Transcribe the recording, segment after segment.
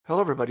Hello,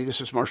 everybody. This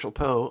is Marshall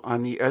Poe.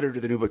 I'm the editor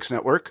of the New Books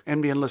Network.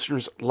 NBN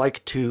listeners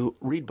like to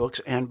read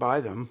books and buy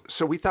them.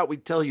 So we thought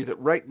we'd tell you that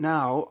right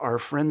now, our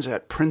friends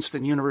at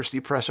Princeton University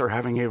Press are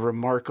having a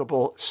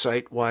remarkable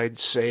site-wide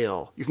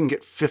sale. You can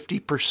get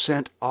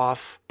 50%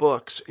 off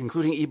books,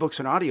 including ebooks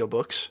and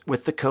audiobooks,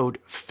 with the code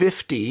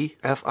 50,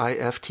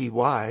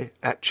 F-I-F-T-Y,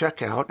 at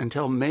checkout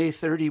until May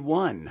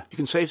 31. You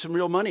can save some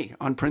real money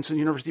on Princeton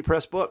University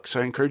Press books.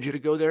 I encourage you to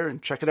go there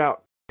and check it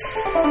out.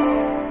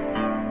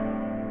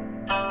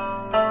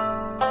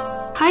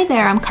 Hi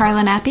there, I'm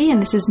Carla Nappi,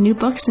 and this is New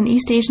Books in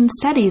East Asian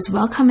Studies.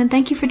 Welcome and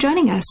thank you for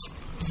joining us.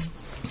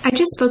 I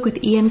just spoke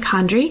with Ian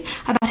Condry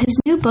about his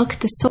new book,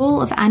 The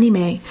Soul of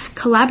Anime,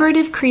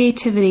 Collaborative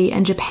Creativity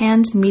and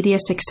Japan's Media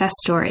Success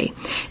Story.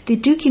 The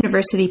Duke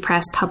University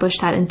Press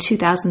published that in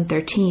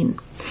 2013.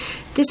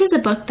 This is a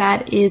book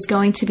that is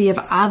going to be of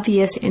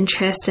obvious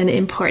interest and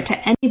import to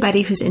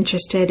anybody who's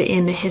interested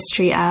in the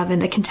history of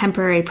and the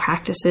contemporary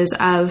practices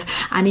of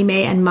anime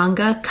and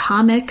manga,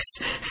 comics,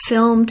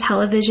 film,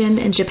 television,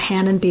 in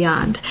Japan and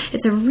beyond.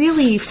 It's a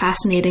really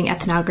fascinating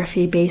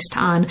ethnography based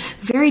on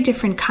very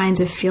different kinds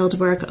of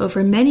fieldwork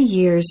over many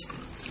years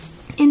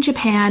in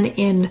Japan,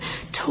 in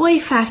toy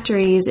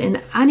factories,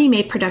 in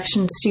anime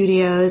production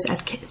studios,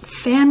 at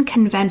fan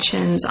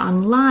conventions,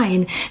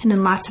 online, and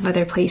in lots of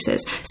other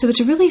places. So it's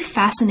really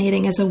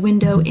fascinating as a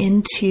window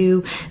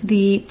into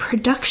the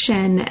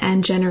production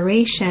and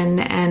generation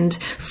and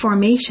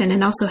formation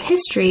and also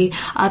history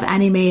of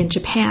anime in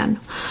Japan.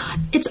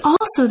 It's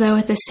also, though,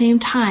 at the same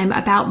time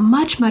about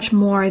much, much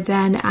more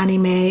than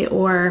anime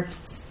or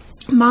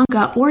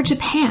manga or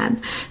Japan.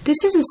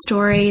 This is a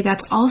story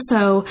that's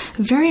also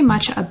very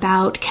much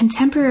about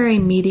contemporary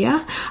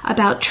media,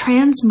 about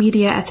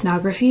transmedia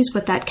ethnographies,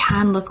 what that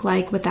can look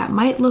like, what that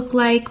might look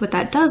like, what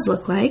that does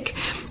look like.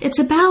 It's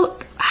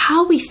about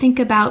how we think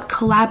about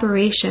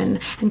collaboration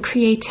and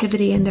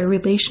creativity and their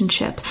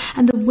relationship,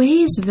 and the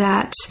ways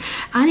that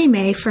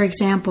anime, for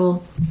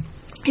example,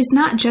 is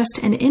not just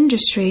an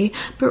industry,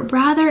 but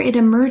rather it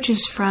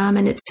emerges from,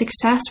 and its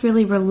success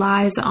really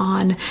relies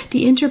on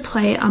the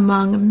interplay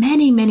among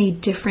many, many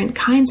different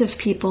kinds of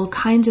people,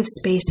 kinds of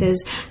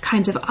spaces,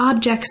 kinds of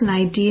objects and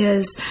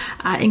ideas,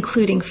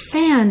 including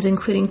fans,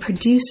 including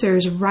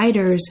producers,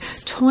 writers,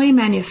 toy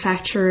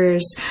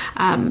manufacturers,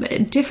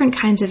 different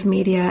kinds of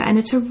media. And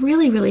it's a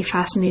really, really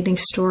fascinating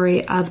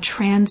story of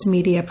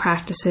transmedia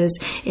practices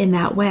in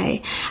that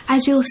way.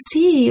 As you'll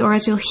see, or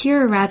as you'll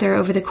hear rather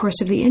over the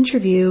course of the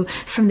interview,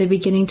 from the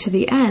beginning to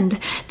the end,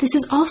 this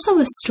is also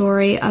a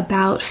story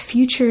about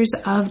futures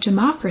of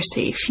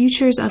democracy,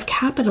 futures of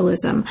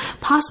capitalism,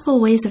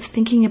 possible ways of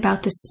thinking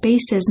about the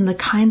spaces and the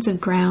kinds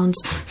of grounds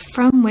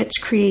from which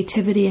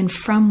creativity and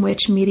from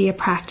which media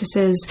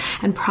practices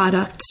and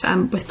products,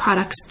 with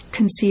products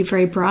conceived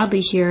very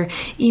broadly here,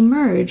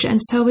 emerge. And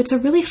so it's a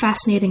really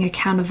fascinating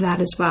account of that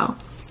as well.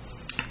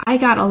 I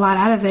got a lot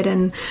out of it,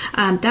 and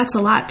that's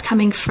a lot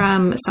coming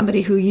from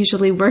somebody who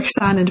usually works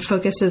on and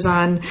focuses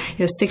on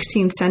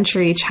 16th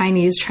century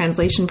Chinese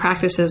translation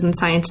practices in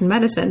science and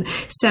medicine.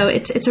 So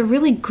it's a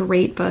really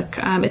great book.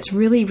 It's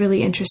really,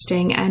 really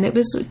interesting, and it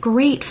was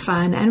great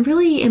fun and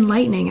really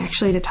enlightening,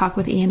 actually, to talk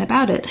with Ian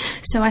about it.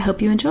 So I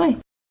hope you enjoy.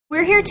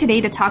 We're here today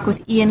to talk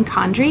with Ian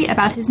Condry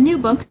about his new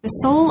book, The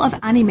Soul of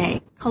Anime,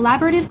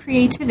 Collaborative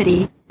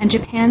Creativity and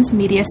Japan's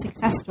Media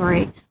Success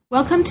Story.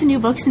 Welcome to New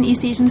Books in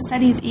East Asian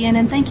Studies, Ian,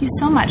 and thank you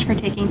so much for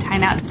taking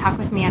time out to talk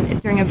with me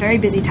during a very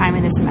busy time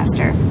in this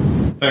semester.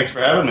 Thanks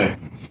for having me.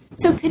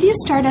 So could you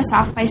start us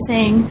off by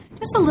saying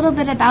just a little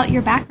bit about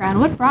your background?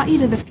 What brought you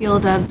to the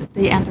field of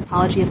the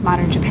anthropology of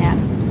modern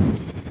Japan?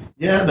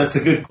 Yeah, that's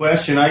a good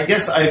question. I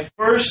guess I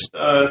first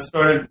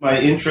started my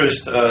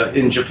interest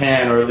in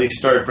Japan, or at least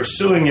started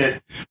pursuing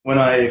it, when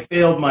I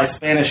failed my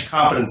Spanish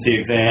competency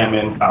exam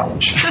in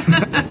college.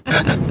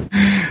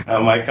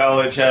 My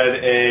college had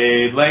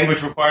a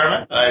language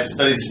requirement. I had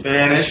studied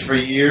Spanish for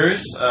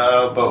years,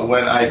 but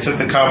when I took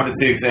the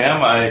competency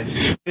exam, I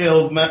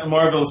failed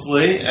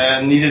marvelously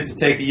and needed to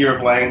take a year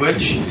of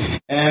language.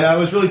 And I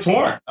was really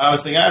torn. I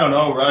was thinking, I don't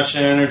know,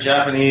 Russian or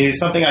Japanese,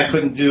 something I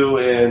couldn't do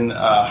in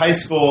high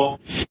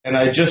school. And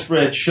I just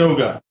read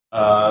Shogun,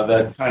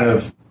 that kind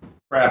of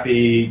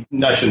crappy,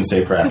 I shouldn't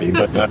say crappy,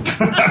 but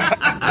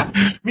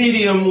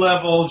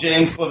medium-level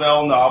James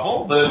Clavell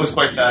novel that was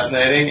quite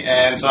fascinating.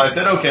 And so I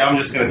said, okay, I'm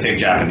just going to take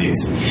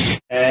Japanese.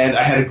 And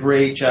I had a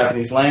great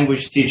Japanese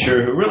language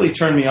teacher who really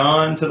turned me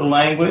on to the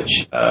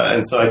language.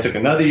 And so I took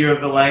another year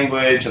of the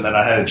language, and then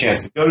I had a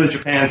chance to go to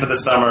Japan for the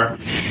summer.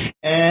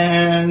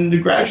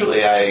 And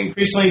gradually, I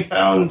increasingly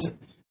found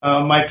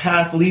my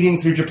path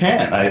leading through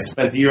Japan. I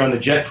spent a year on the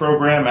JET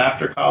program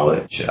after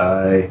college.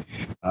 I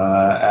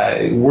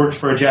worked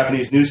for a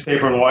Japanese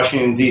newspaper in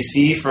Washington,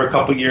 D.C. for a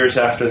couple years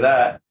after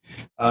that.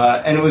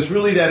 And it was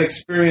really that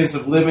experience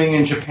of living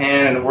in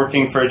Japan and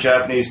working for a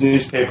Japanese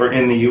newspaper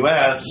in the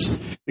U.S.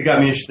 that got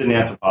me interested in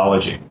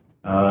anthropology.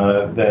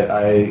 That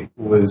I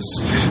was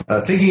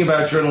thinking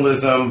about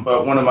journalism,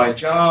 but one of my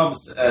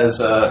jobs at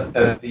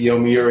the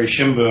Yomiuri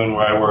Shimbun,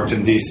 where I worked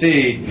in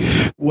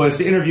D.C., was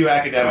to interview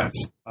academics.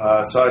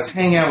 So I was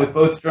hanging out with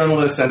both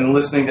journalists and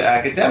listening to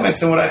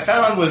academics, and what I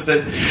found was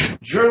that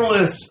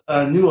journalists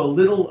knew a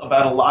little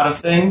about a lot of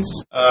things,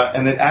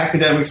 and that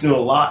academics knew a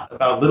lot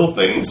about little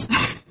things.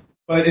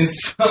 But in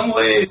some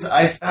ways,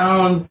 I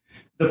found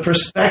the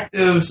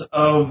perspectives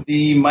of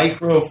the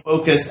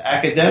micro-focused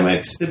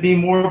academics to be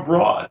more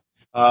broad.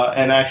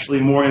 And actually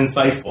more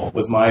insightful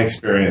was my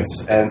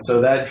experience. And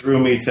so that drew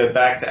me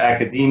back to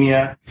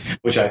academia,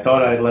 which I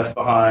thought I'd left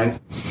behind.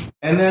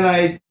 And then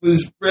I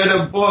read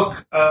a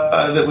book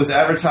that was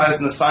advertised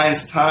in the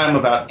Science Time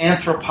about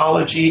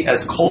anthropology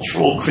as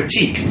cultural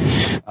critique.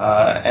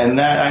 And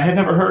that I had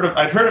never heard of.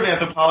 I'd heard of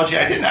anthropology.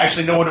 I didn't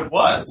actually know what it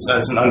was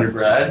as an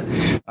undergrad.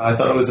 I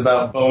thought it was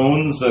about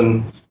bones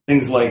and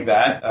things like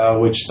that,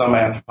 which some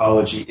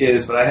anthropology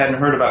is, but I hadn't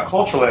heard about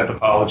cultural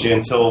anthropology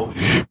until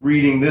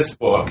reading this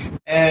book.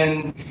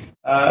 And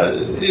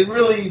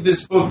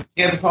this book,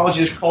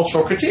 Anthropology as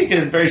Cultural Critique,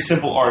 is a very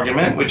simple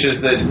argument, which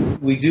is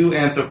that we do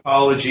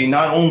anthropology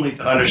not only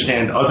to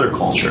understand other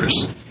cultures,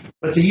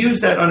 but to use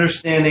that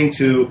understanding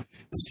to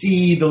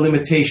see the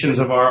limitations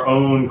of our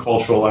own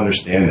cultural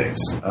understandings.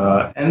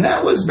 And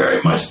that was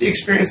very much the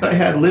experience I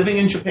had living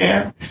in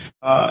Japan,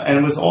 and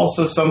it was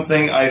also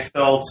something I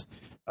felt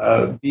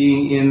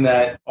being in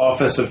that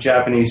office of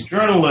Japanese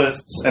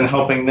journalists and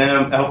helping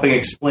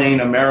explain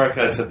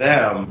America to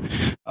them,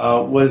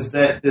 was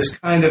that this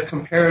kind of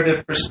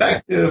comparative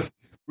perspective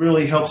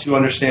really helps you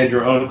understand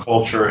your own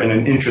culture in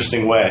an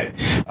interesting way.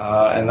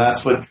 And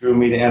that's what drew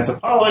me to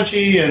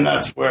anthropology, and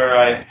that's where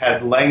I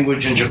had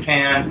language in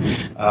Japan.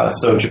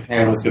 So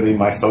Japan was going to be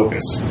my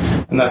focus.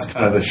 And that's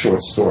kind of the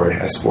short story,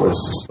 I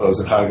suppose,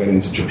 of how I got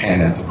into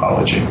Japan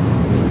anthropology.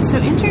 So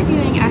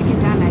interviewing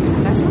academics,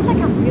 that sounds like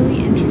a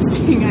really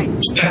interesting idea.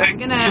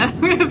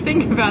 I'm gonna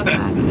think about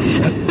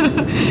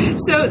that.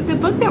 So the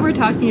book that we're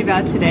talking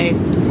about today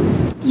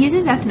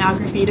uses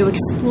ethnography to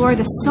explore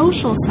the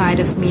social side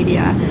of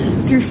media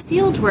through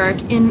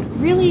fieldwork in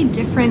really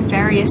different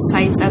various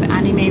sites of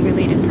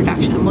anime-related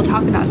production. And we'll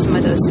talk about some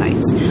of those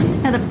sites.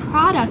 Now, the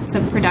products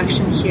of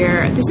production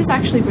here, this is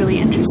actually really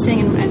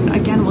interesting, and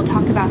again, we'll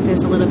talk about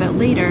this a little bit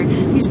later.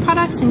 These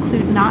products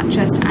include not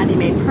just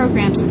anime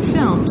programs and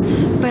films,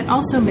 but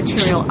also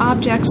material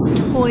objects,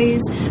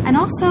 toys, and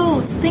also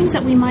things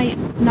that we might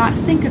not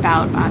think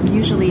about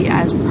usually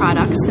as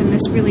products. And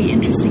this really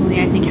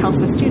interestingly, I think,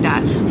 helps us do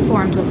that.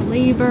 Forms of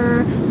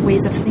labor,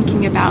 ways of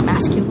thinking about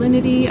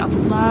masculinity, of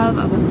love,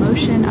 of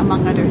emotion,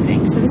 among other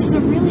things. So this is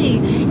a really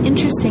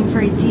interesting,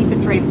 very deep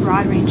and very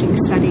broad-ranging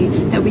study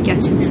that we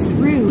get to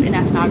through an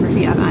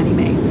ethnography of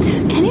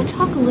anime. Can you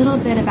talk a little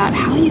bit about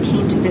how you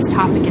came to this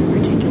topic in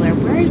particular?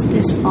 Where does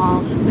this fall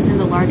within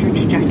the larger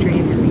trajectory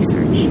of your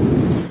research?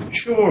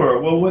 Sure.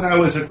 Well, when I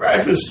was a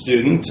graduate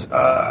student,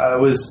 I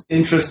was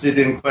interested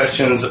in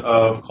questions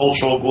of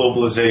cultural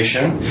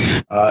globalization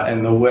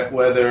and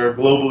whether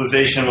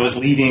globalization was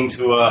leading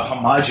to a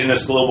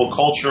homogeneous global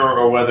culture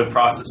or whether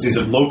processes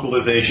of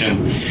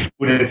localization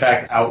would in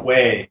fact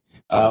outweigh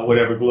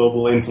whatever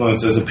global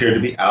influences appear to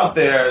be out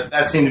there.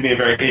 That seemed to be a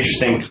very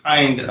interesting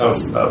kind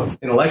of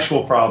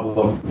intellectual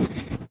problem.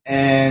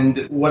 And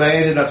what I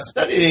ended up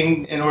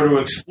studying in order to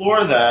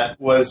explore that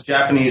was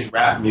Japanese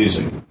rap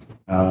music.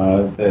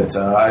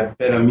 I've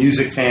been a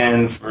music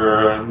fan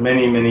for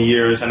many, many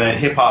years and a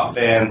hip-hop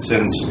fan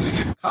since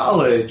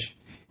college.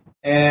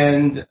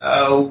 And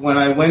when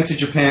I went to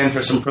Japan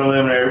for some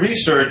preliminary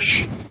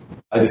research,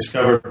 I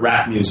discovered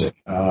rap music.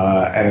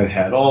 And it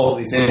had all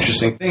these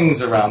interesting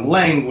things around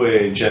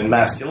language and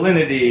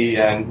masculinity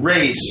and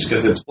race,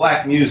 because it's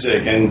black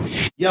music, and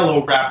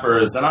yellow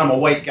rappers, and I'm a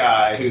white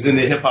guy who's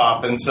into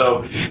hip-hop. And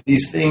so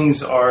these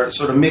things are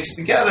sort of mixed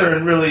together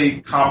in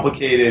really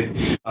complicated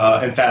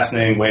and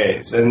fascinating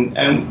ways.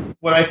 And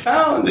what I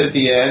found at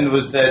the end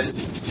was that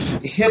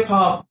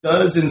hip-hop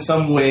does in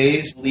some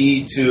ways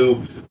lead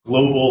to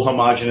global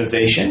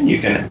homogenization. You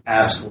can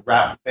ask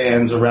rap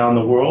fans around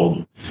the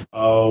world,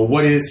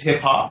 what is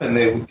hip-hop? And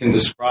they can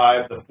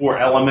describe the four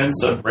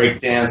elements of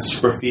breakdance,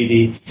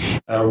 graffiti,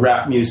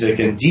 rap music,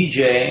 and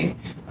DJing.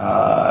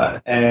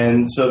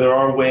 And so there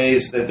are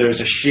ways that there's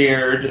a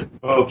shared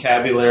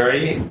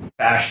vocabulary,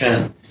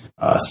 fashion,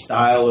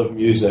 style of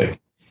music.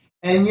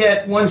 And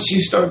yet, once you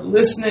start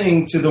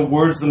listening to the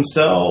words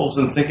themselves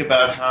and think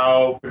about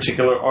how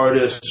particular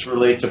artists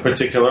relate to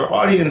particular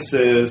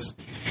audiences,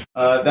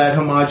 that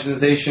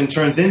homogenization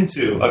turns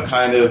into a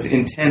kind of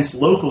intense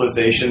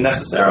localization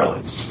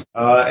necessarily.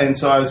 And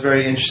so I was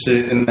very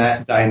interested in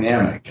that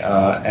dynamic.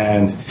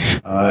 And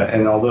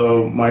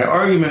although my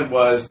argument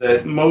was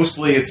that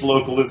mostly it's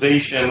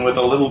localization with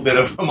a little bit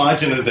of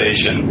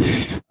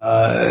homogenization,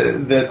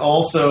 that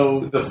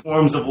also the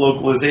forms of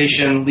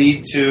localization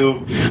lead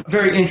to a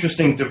very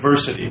interesting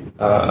diversity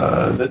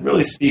that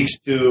really speaks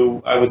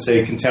to, I would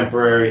say,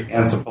 contemporary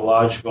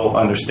anthropological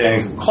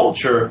understandings of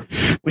culture,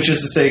 which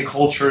is to say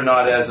culture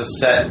not as a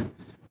set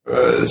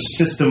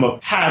system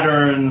of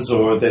patterns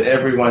or that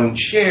everyone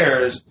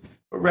shares,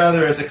 but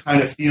rather as a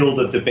kind of field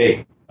of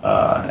debate.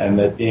 And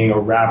that being a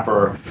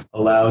rapper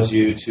allows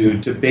you to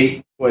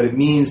debate what it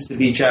means to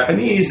be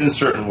Japanese in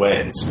certain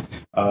ways.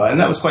 And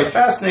that was quite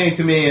fascinating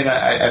to me, and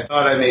I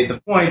thought I made the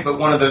point, but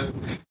one of the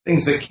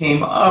things that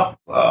came up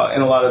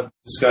in a lot of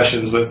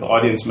discussions with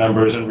audience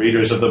members and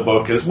readers of the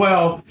book as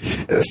well,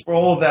 for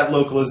all of that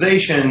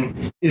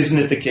localization, isn't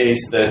it the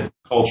case that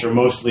culture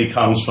mostly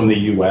comes from the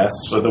U.S.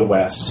 or the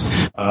West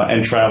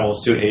and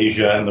travels to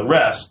Asia and the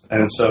rest,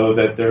 and so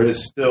that there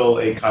is still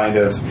a kind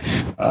of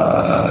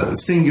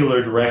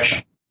singular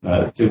direction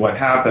to what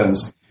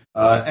happens.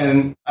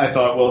 And I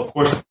thought, well, of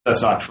course,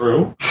 that's not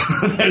true.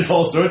 There's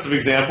all sorts of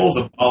examples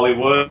of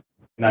Bollywood,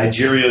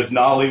 Nigeria's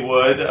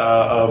Nollywood,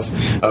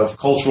 of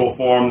cultural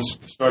forms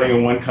starting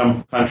in one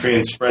country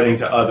and spreading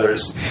to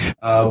others.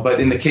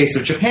 But in the case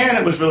of Japan,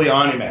 it was really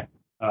anime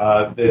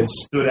that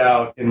stood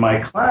out in my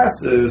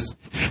classes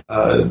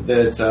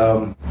that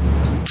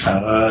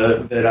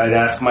I'd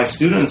ask my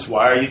students,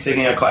 why are you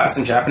taking a class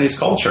in Japanese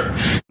culture?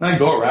 And I'd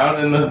go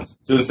around and the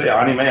students say,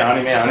 anime,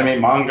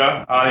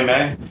 manga,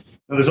 anime.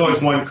 There's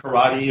always one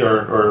karate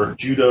or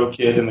judo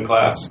kid in the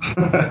class.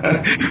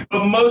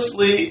 But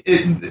mostly,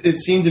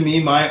 it seemed to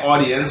me my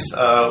audience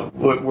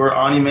were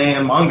anime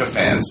and manga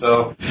fans.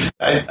 So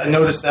I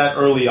noticed that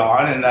early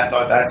on, and I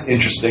thought that's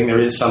interesting. There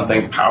is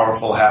something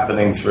powerful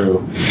happening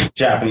through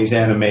Japanese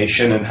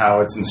animation and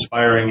how it's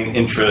inspiring an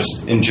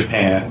interest in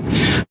Japan.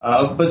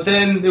 But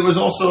then there was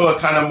also a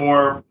kind of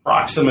more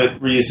proximate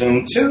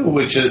reason, too,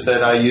 which is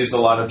that I used a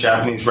lot of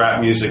Japanese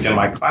rap music in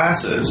my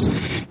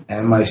classes.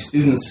 And my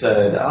students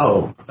said,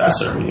 oh,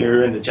 Professor,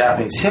 you're into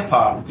Japanese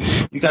hip-hop.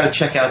 You got to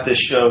check out this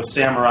show,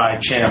 Samurai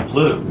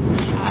Champloo.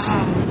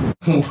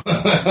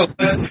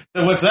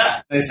 So what's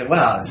that? They said,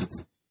 well,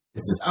 this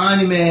is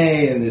anime,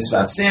 and it's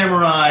about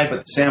samurai, but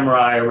the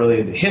samurai are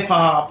really into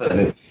hip-hop,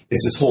 and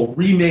it's this whole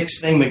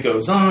remix thing that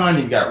goes on.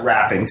 You've got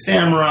rapping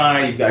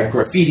samurai, you've got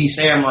graffiti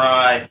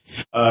samurai.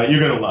 You're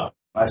going to love it.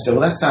 I said,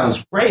 well, that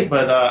sounds great,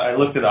 but I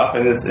looked it up,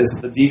 and it's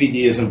the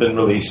DVD hasn't been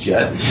released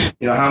yet.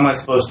 How am I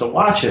supposed to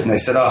watch it? And they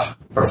said, oh,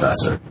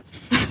 Professor,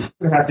 I'm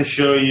going to have to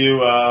show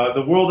you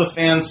The World of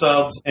Fan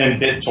Subs and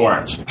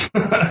BitTorrent.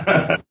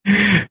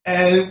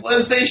 And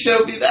once they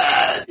showed me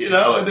that,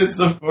 and it's,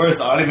 of course,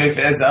 anime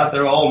fans out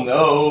there all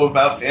know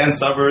about fan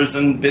subbers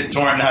and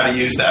BitTorrent and how to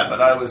use that, but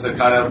I was a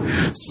kind of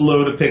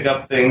slow to pick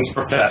up things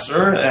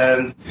professor,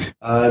 and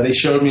they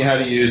showed me how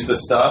to use the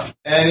stuff,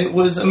 and it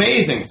was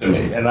amazing to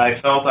me, and I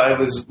felt I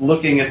was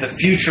looking at the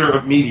future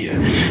of media.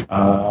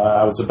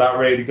 I was about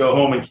ready to go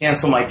home and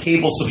cancel my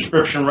cable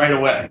subscription right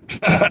away.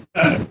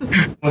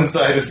 Once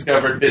I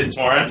discovered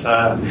BitTorrent,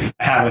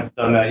 I haven't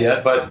done that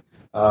yet, but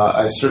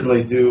I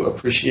certainly do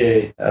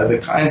appreciate the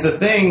kinds of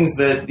things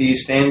that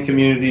these fan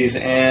communities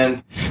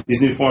and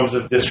these new forms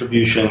of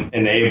distribution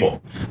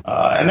enable.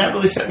 And that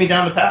really set me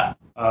down the path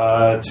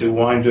to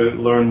wanting to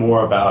learn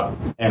more about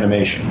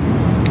animation.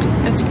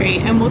 That's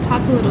great. And we'll talk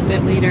a little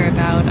bit later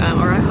about,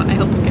 or I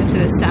hope we'll get to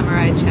the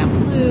Samurai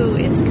Champloo,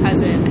 its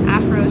cousin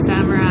Afro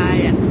Samurai,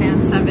 and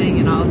fan subbing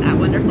and all of that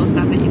wonderful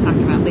stuff that you talk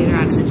about later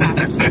on in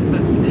the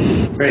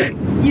chapter. Great.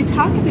 So you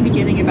talk at the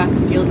beginning about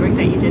the fieldwork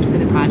that you did for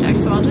the project,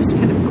 so I'll just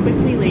kind of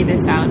quickly lay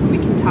this out, and we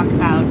can talk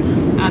about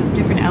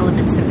different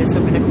elements of this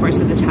over the course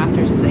of the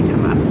chapters as they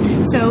come up.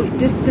 So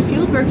the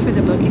fieldwork for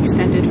the book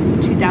extended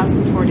from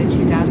 2004 to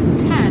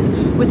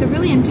 2010, with a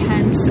really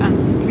intense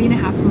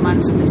 3.5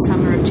 months in the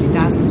summer of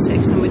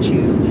 2006, in which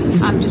you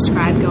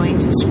described going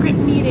to script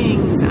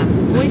meetings,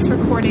 voice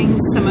recordings,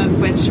 some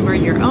of which were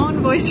your own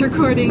voice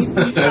recordings.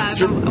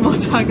 And we'll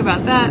talk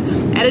about that.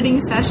 Editing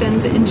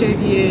sessions,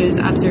 interviews,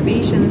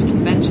 observations,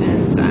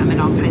 conventions,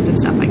 and all kinds of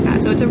stuff like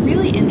that. So it's a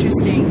really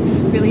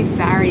interesting, really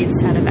varied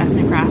set of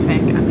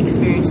ethnographic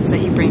experiences that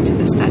you bring to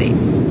the study.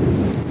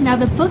 Now,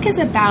 the book is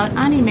about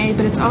anime,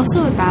 but it's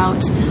also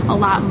about a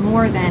lot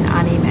more than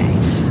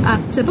anime.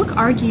 The book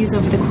argues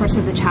over the course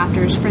of the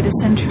chapters for the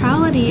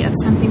centrality of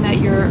something that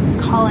you're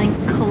calling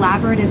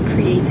collaborative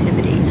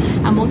creativity.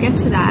 And we'll get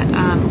to that.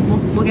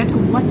 We'll get to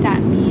what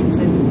that means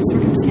and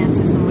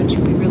circumstances in which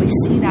we really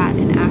see that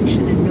in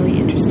action in really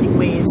interesting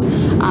ways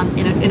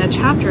in a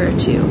chapter or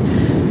two.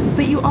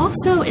 But you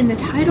also, in the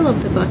title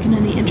of the book and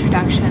in the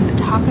introduction,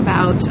 talk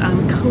about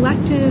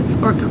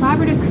collective or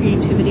collaborative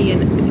creativity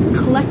and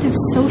collective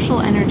social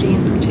energy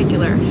in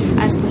particular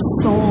as the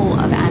soul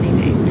of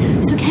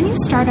anime. So can you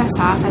start us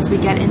off as we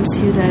get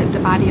into the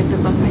body of the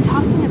book by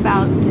talking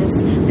about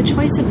the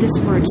choice of this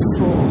word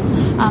soul?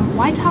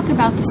 Why talk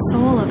about the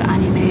soul of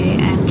anime,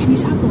 and can you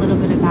talk a little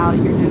bit about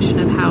your notion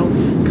of how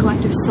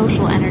collective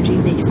social energy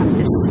makes up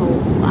this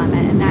soul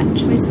and that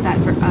choice of that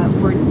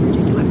word in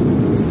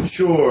particular?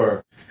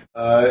 Sure.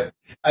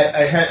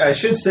 I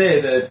should say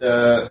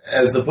that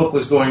as the book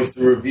was going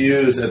through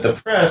reviews at the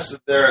press,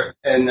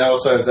 and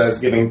also as I was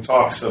giving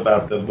talks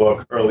about the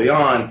book early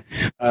on,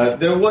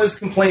 there was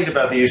complaint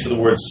about the use of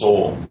the word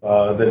soul,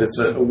 that it's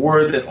a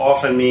word that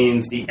often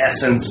means the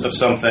essence of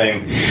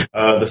something,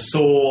 the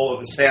soul of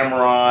the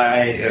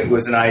samurai. It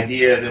was an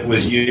idea that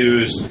was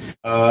used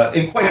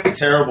in quite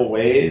terrible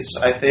ways,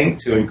 I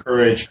think, to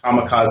encourage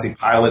kamikaze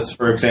pilots,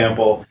 for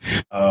example.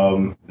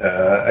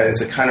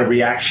 It's a kind of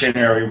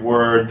reactionary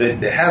word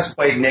that has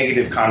quite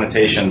negative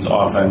connotations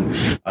often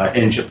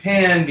in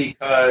Japan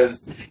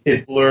because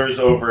it blurs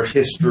over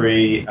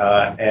history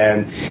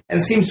and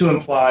seems to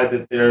imply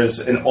that there's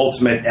an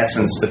ultimate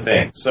essence to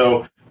things.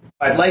 So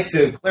I'd like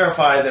to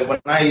clarify that when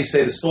I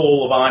say the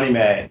soul of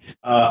anime,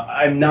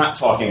 I'm not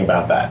talking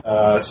about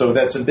that. So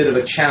that's a bit of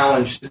a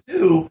challenge to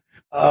do.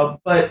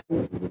 But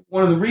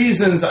one of the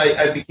reasons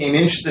I became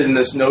interested in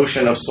this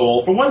notion of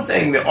soul, for one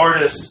thing, the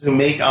artists who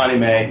make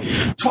anime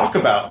talk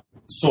about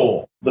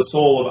soul, the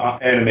soul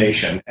of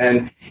animation.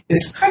 And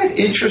it's kind of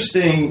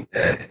interesting,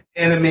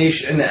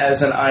 animation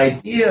as an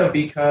idea,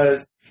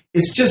 because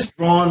it's just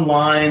drawn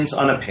lines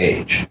on a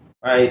page.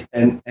 Right,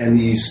 and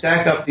you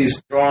stack up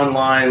these drawn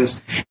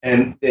lines,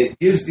 and it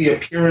gives the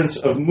appearance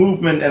of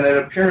movement, and that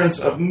appearance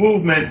of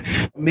movement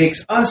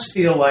makes us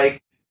feel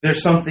like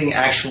there's something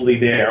actually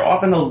there,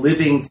 often a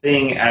living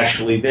thing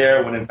actually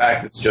there, when in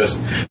fact it's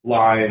just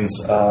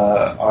lines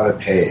on a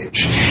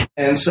page.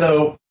 And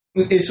so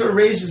it sort of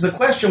raises the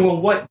question,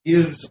 well, what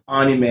gives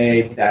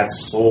anime that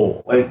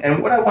soul?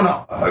 And what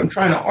I'm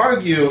trying to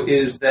argue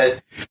is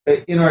that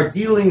in our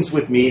dealings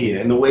with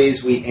media, in the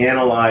ways we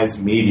analyze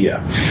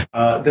media,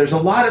 there's a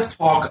lot of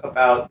talk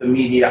about the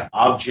media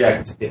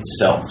object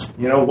itself.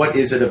 You know, what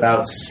is it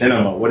about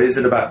cinema? What is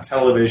it about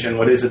television?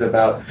 What is it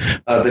about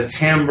the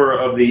timbre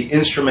of the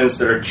instruments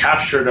that are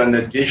captured on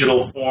a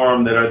digital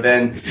form that are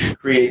then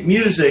create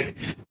music?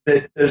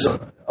 That there's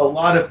a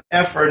lot of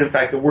effort. In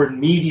fact, the word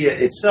media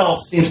itself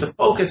seems to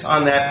focus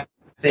on that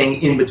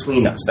thing in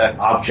between us, that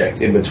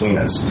object in between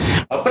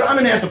us. But I'm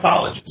an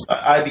anthropologist.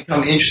 I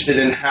become interested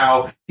in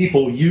how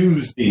people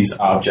use these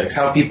objects,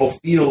 how people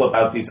feel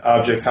about these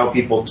objects, how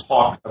people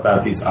talk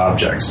about these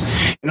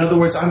objects. In other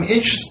words, I'm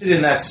interested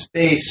in that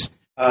space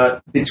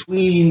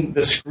between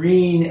the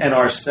screen and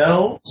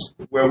ourselves,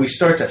 where we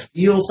start to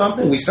feel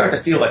something. We start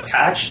to feel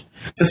attached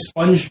to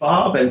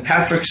SpongeBob and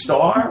Patrick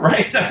Star,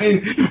 right? I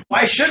mean,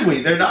 why should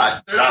we? They're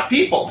not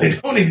people. They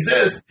don't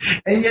exist.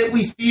 And yet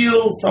we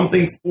feel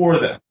something for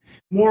them.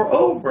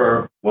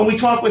 Moreover, when we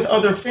talk with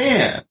other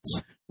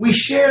fans, we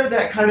share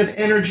that kind of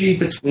energy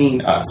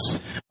between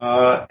us.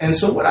 And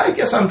so what I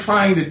guess I'm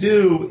trying to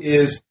do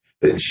is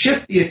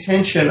shift the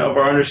attention of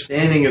our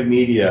understanding of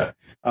media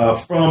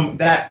from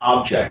that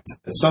object,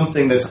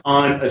 something that's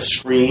on a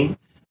screen,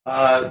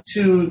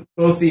 to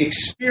both the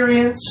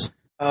experience,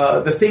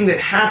 the thing that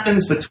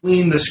happens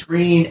between the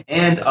screen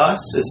and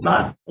us. It's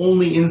not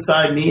only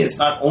inside me, it's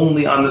not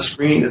only on the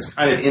screen, it's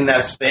kind of in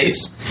that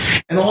space.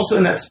 And also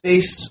in that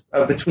space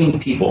between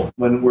people,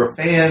 when we're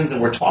fans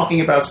and we're talking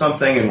about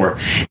something and we're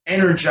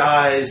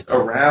energized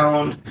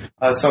around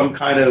some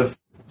kind of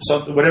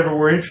something, whatever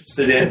we're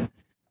interested in.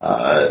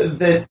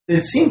 That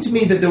it seemed to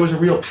me that there was a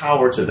real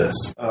power to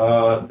this.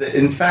 That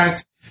in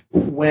fact,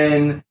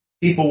 when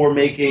people were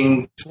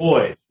making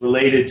toys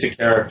related to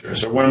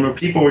characters, or when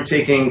people were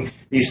taking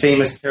these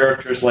famous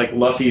characters like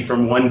Luffy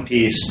from One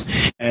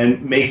Piece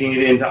and making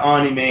it into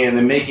anime and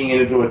then making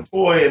it into a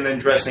toy and then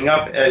dressing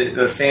up at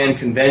a fan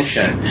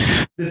convention,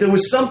 that there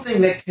was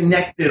something that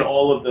connected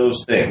all of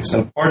those things.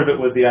 And part of it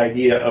was the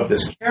idea of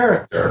this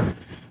character.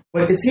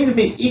 But it seemed to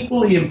be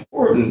equally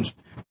important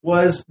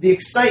was the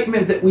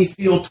excitement that we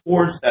feel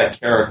towards that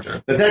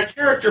character. That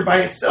character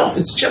by itself,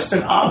 it's just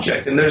an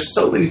object, and there's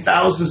so many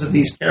thousands of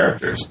these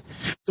characters.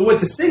 So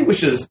what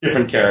distinguishes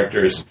different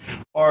characters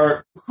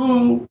are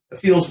who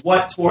feels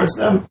what towards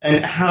them,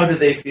 and how do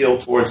they feel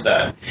towards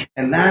that.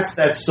 And that's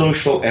that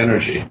social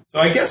energy. So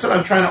I guess what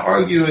I'm trying to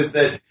argue is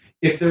that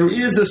if there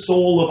is a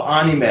soul of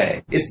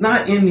anime, it's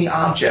not in the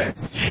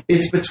object.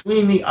 It's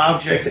between the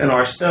object and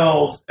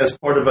ourselves as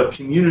part of a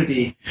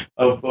community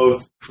of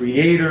both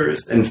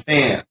creators and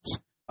fans.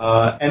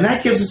 And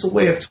that gives us a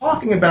way of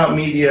talking about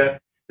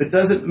media that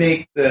doesn't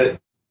make the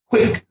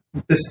quick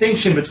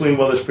distinction between,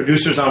 well, there's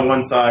producers on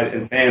one side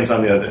and fans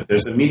on the other.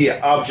 There's the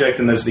media object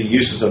and there's the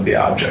uses of the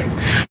object.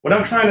 What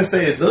I'm trying to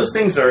say is those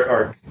things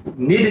are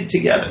knitted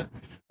together.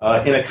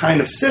 In a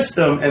kind of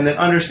system, and then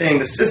understanding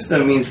the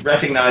system means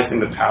recognizing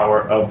the power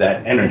of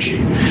that energy,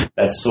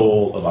 that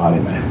soul of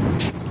anime.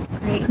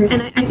 Great.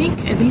 And I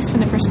think, at least from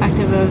the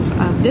perspective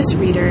of this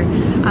reader,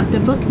 the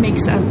book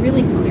makes a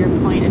really clear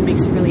point and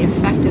makes a really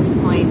effective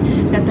point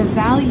that the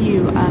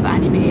value of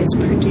anime is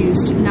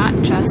produced not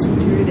just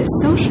through this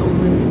social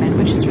movement,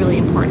 which is really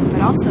important,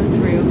 but also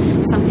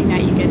through something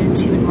that you get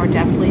into in more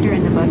depth later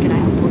in the book, and I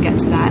hope we'll get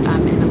to that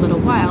in a little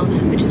while,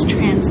 which is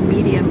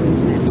transmedia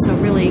movement. So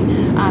really,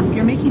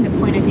 you're making the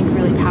point, I think,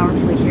 really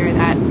powerfully here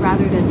that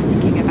rather than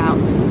thinking about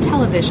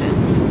television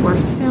or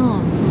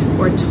film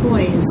or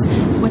toys,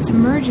 what's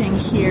emerging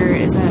here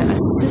is a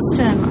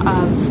system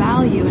of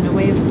value and a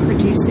way of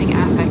producing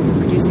affect and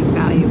producing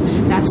value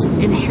that's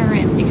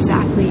inherent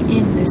exactly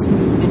in this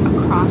movement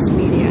across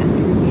media and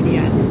through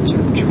media and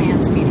sort of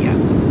transmedia.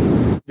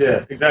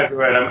 Yeah, exactly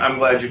right. I'm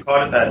glad you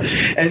caught it that.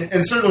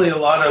 And certainly a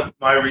lot of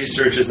my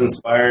research is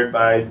inspired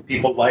by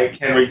people like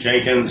Henry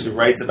Jenkins, who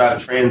writes about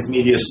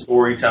transmedia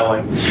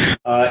storytelling.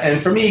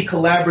 And for me,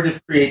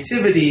 collaborative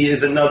creativity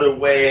is another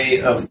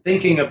way of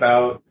thinking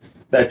about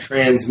that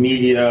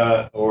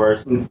transmedia, or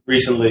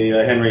recently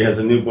Henry has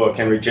a new book,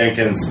 Henry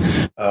Jenkins,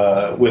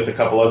 with a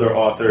couple other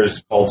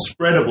authors, called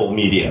Spreadable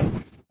Media.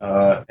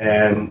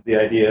 And the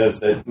idea is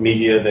that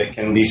media that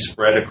can be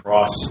spread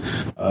across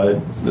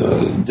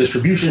the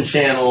distribution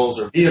channels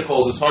or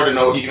vehicles, it's hard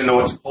to even know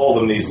what to call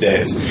them these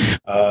days,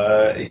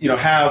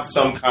 have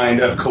some kind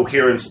of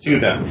coherence to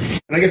them.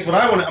 And I guess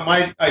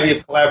my idea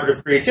of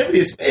collaborative creativity,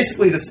 it's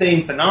basically the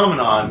same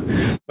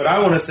phenomenon, but I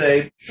want to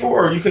say,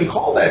 sure, you can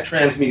call that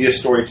transmedia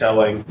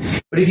storytelling,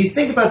 but if you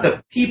think about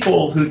the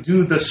people who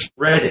do the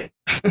spreading,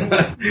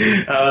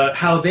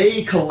 how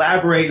they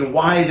collaborate and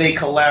why they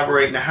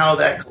collaborate and how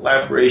that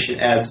collaboration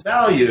adds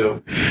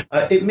value,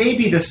 it may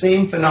be the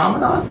same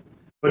phenomenon,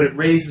 but it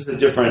raises a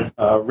different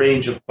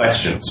range of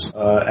questions.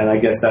 And I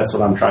guess that's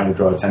what I'm trying to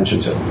draw attention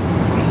to.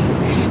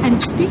 And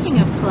speaking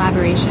of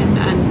collaboration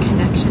and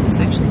connection, this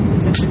actually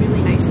moves us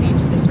really nicely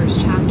into the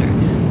first chapter.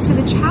 So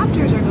the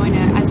chapters are going to,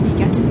 as we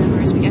get to them,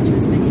 or as we get to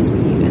as many as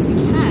we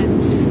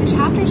can, the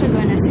chapters are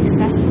going to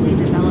successfully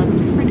develop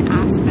different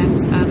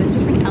aspects of and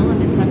different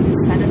elements of this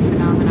set of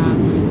phenomena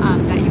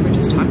that you were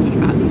just talking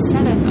about, these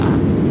set of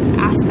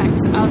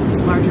aspects of this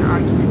larger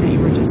argument that you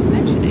were just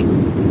mentioning.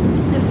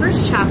 The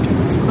first chapter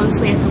looks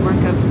closely at the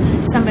work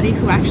of somebody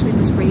who actually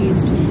was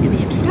raised in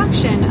the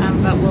introduction,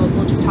 but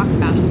we'll just talk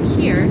about him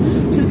here.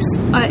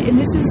 And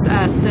this is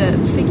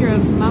the figure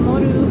of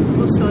Mamoru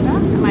Hosoda.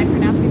 Am I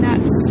pronouncing that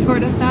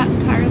sort of not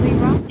entirely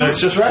wrong? That's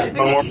just right.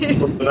 Mamoru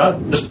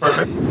Hosoda, just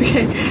perfect.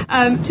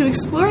 Okay. To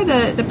explore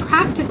the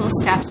practical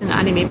steps in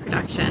anime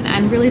production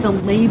and really the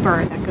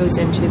labor that goes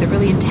into, the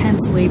really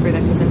intense labor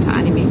that goes into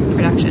anime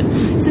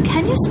production. So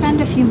can you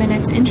spend a few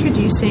minutes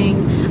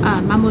introducing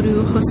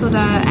Mamoru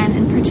Hosoda, and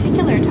in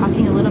particular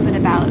talking a little bit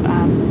about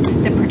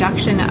the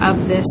production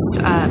of this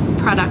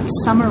product,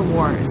 Summer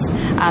Wars,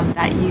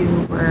 that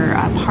you were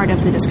part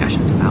of the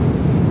discussions about?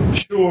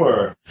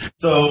 Sure.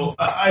 So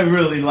I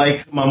really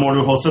like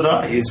Mamoru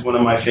Hosoda. He's one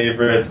of my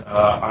favorite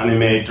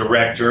anime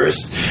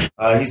directors.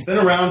 He's been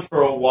around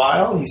for a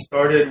while. He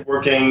started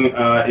working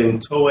in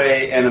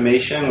Toei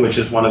Animation, which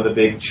is one of the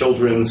big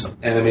children's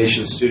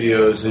animation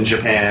studios in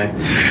Japan.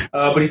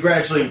 But he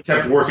gradually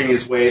kept working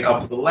his way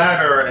up the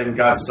ladder and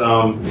got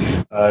some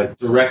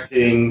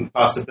directing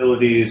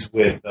possibilities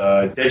with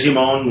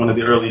Digimon, one of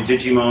the early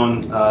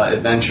Digimon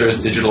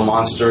adventures, Digital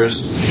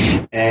Monsters.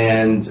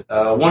 And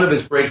one of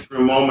his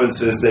breakthrough moments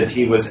is that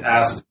he was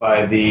asked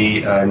by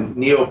the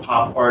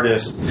neo-pop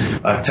artist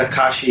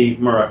Takashi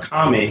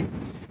Murakami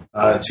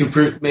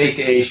to make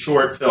a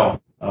short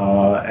film.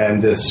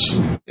 And this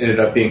ended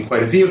up being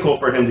quite a vehicle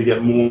for him to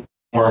get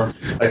more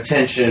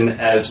attention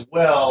as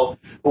well.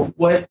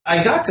 What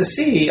I got to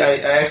see, I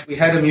actually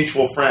had a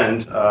mutual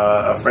friend,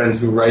 a friend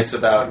who writes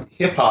about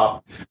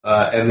hip-hop,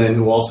 and then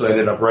who also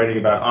ended up writing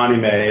about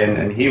anime,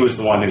 and he was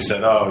the one who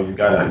said, oh, you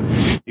gotta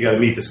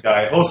meet this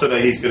guy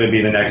Hosoda, he's going to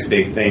be the next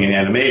big thing in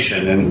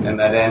animation, and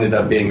that ended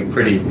up being a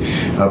pretty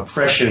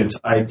prescient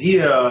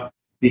idea,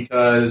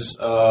 because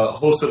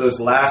Hosoda's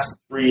last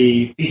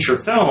 3 feature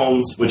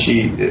films,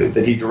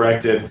 that he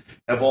directed,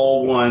 have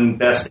all won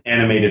Best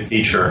Animated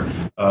Feature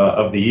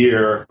of the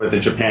Year for the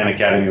Japan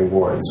Academy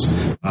Awards,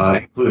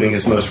 including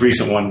his most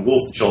recent one,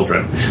 Wolf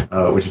Children,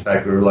 which in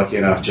fact we were lucky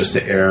enough just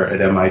to air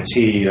at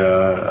MIT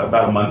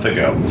about a month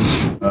ago.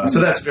 So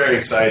that's very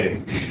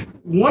exciting.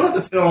 One of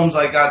the films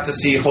I got to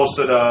see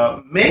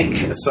Hosoda make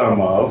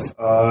some of,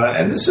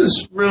 and this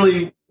is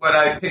really what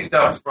I picked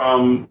up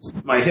from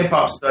my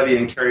hip-hop study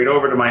and carried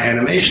over to my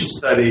animation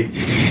study,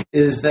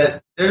 is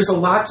that there's a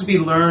lot to be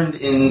learned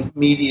in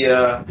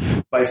media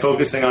by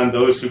focusing on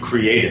those who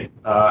create it.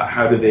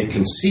 How do they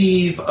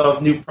conceive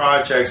of new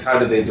projects? How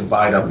do they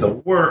divide up the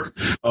work?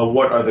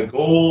 What are the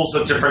goals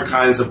of different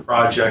kinds of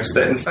projects?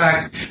 That, in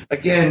fact,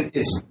 again,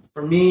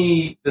 for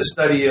me, the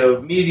study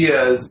of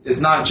media is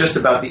not just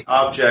about the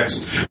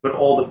objects, but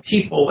all the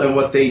people and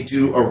what they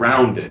do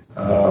around it,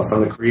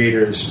 from the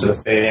creators to the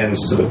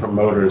fans to the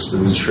promoters to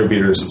the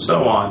distributors and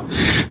so on.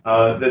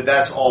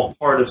 That's all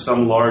part of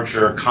some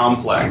larger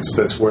complex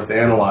that's worth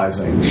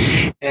analyzing.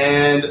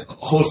 And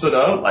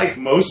Hosoda, like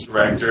most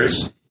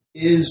directors,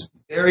 is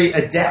very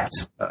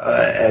adept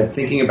at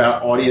thinking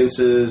about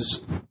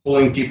audiences,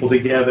 pulling people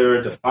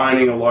together,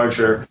 defining a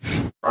larger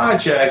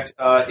project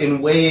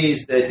in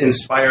ways that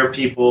inspire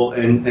people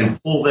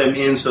and pull them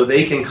in so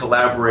they can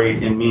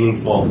collaborate in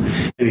meaningful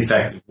and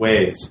effective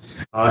ways.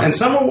 And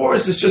Summer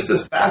Wars is just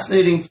this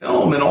fascinating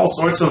film in all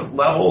sorts of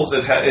levels.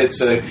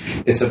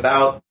 It's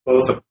about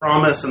both the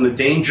promise and the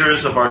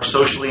dangers of our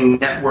socially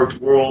networked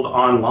world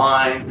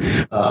online.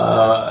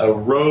 A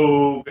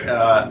rogue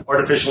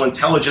artificial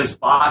intelligence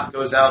bot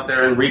goes out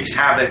there and wreaks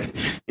havoc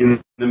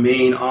in the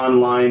main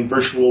online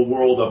virtual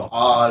world of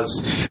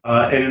Oz.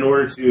 And in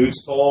order to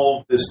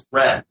solve this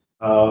threat,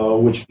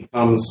 which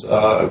becomes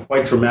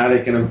quite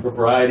dramatic in a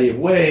variety of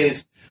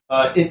ways,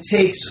 it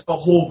takes a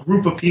whole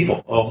group of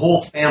people, a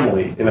whole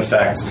family, in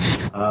effect,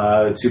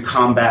 to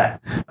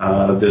combat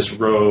this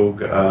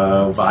rogue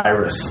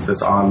virus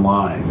that's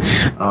online.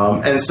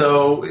 And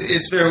so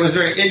it was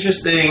very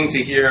interesting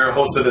to hear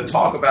Hosoda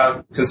talk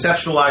about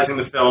conceptualizing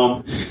the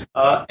film,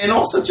 and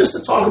also just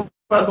to talk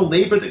about the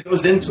labor that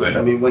goes into it.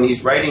 I mean, when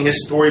he's writing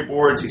his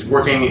storyboards, he's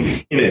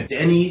working in a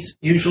Denny's,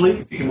 usually,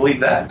 if you can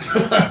believe that.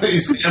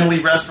 These family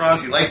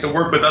restaurants. He likes to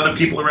work with other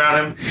people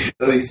around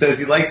him. He says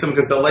he likes them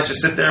because they'll let you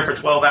sit there for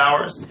 12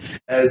 hours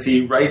as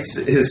he writes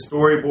his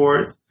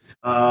storyboards.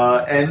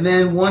 And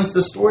then once the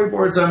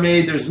storyboards are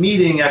made, there's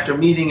meeting after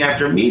meeting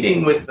after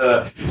meeting with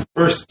the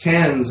first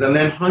tens and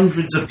then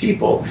hundreds of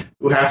people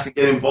who have to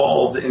get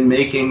involved in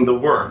making the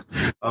work.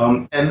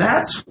 And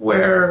that's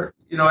where,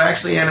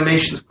 actually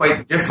animation is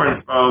quite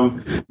different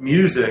from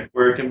music,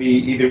 where it can be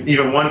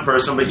even one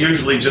person, but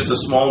usually just a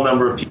small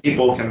number of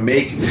people can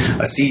make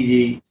a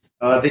CD.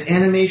 The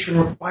animation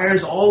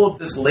requires all of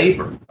this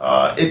labor.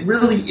 It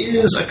really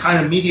is a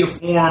kind of media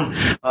form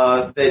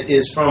that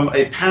is from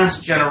a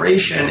past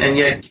generation and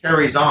yet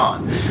carries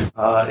on.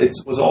 It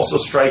was also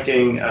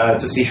striking to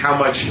see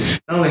not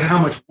only how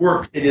much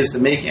work it is to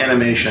make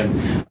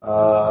animation,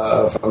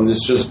 from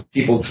this just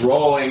people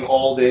drawing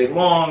all day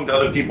long to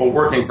other people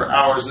working for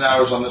hours and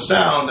hours on the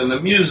sound and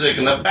the music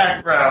and the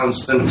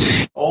backgrounds, and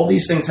all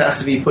these things have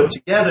to be put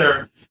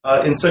together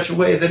in such a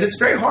way that it's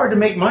very hard to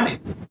make money.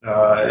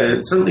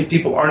 Certainly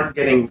people aren't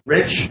getting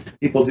rich.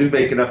 People do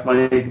make enough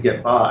money to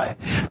get by.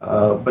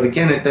 But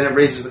again, it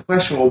raises the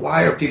question, well,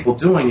 why are people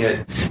doing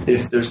it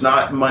if there's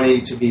not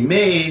money to be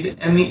made?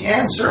 And the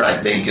answer, I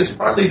think, is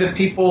partly that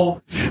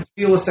people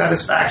feel a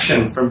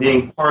satisfaction from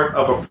being part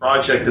of a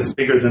project that's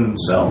bigger than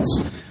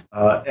themselves.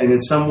 And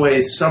in some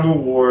ways, Summer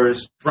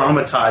Wars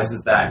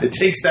dramatizes that. It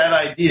takes that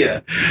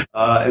idea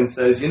and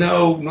says,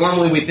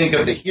 normally we think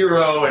of the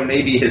hero and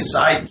maybe his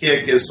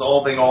sidekick is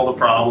solving all the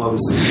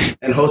problems.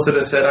 And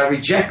Hosoda said, I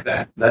reject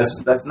that.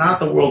 That's not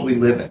the world we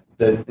live in.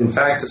 That, in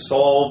fact, to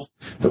solve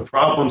the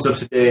problems of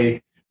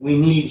today, we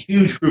need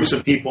huge groups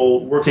of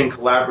people working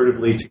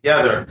collaboratively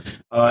together.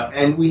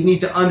 And we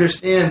need to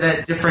understand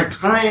that different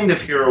kind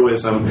of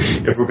heroism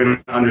if we're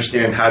going to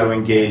understand how to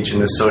engage in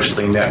this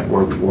socially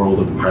networked world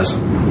of the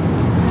present.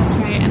 That's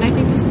right. And I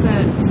think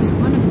this is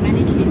one of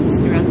many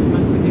cases throughout the book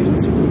where there's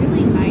this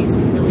really nice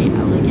and really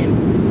elegant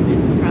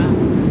movement from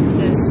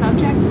the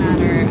subject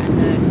matter and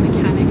the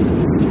mechanics of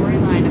the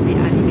storyline of the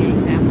anime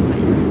example that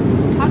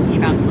you're talking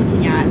about,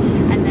 looking at,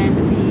 and then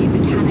the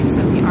mechanics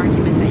of the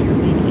argument that you're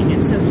making.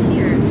 And so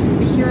here,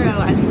 the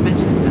hero, as you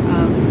mentioned,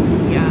 of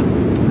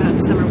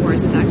the Summer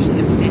Wars is actually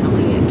a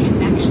family, and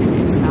connection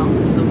itself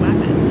is the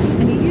weapon.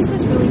 And you use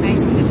this really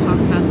nicely to talk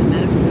about the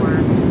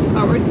metaphor,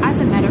 or as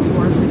a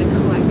metaphor for the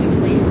collective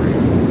labor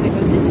that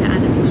goes into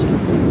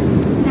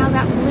animation. Now,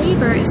 that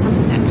labor is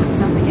something that comes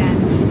up again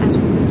as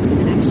we move to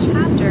the next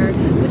chapter,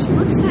 which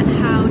looks at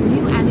how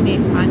new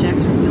anime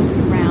projects are built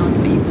around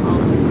what you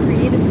call a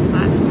creative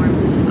platform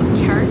of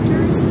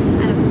characters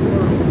and of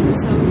worlds. And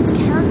so these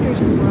characters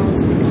and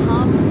worlds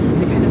become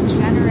the kind of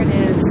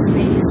generative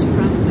space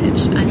from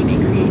which anime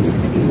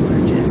creativity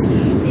emerges.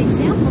 The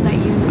example that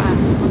you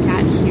look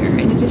at here,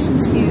 in addition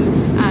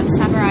to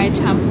Samurai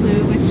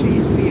Champloo, which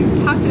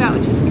we've talked about,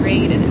 which is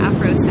great, and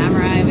Afro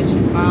Samurai, which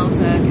involves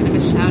a kind of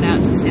a shout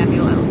out to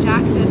Samuel L.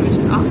 Jackson, which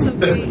is also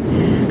great.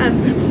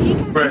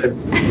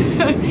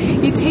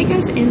 You take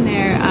us in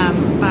there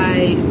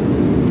by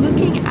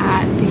looking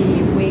at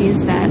the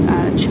ways that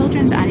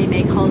children's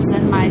anime called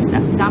Zenmai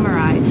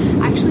Samurai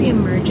actually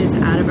emerges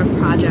out of a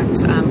project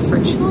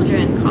for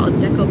children called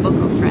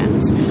Dekoboko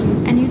Friends.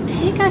 And you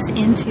take us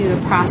into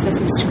a process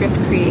of script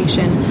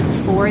creation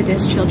for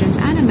this children's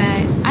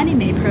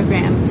anime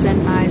program,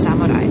 Zenmai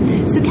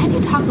Samurai. So can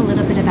you talk a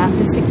little bit about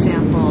this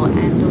example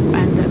and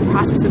the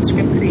process of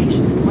script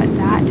creation and what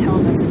that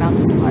tells us about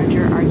this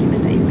larger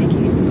argument that you're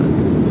making in the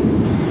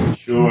book?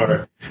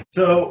 Sure.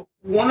 So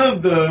one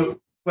of the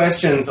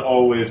questions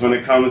always when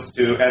it comes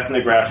to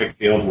ethnographic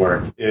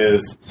fieldwork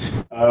is,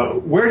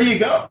 where do you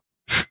go?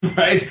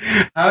 Right?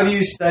 How do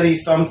you study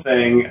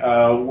something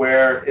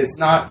where it's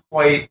not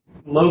quite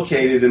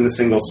located in a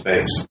single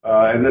space?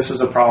 And this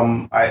was a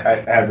problem I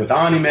had with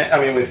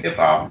with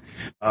hip-hop.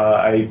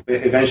 I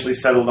eventually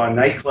settled on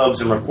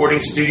nightclubs and recording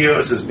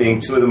studios as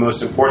being two of the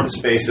most important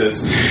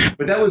spaces.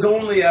 But that was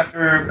only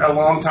after a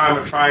long time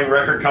of trying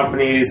record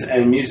companies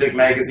and music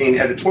magazine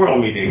editorial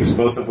meetings,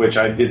 both of which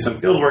I did some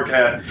fieldwork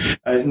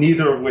at,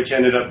 neither of which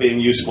ended up being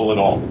useful at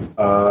all.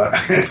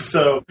 And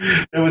so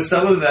there was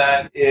some of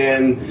that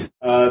in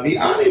the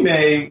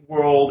anime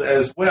world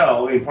as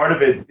well. I mean, part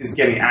of it is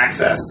getting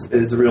access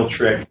is a real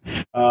trick.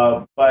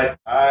 But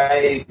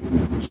I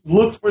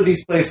look for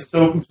these places.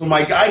 So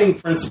my guiding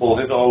principle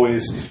is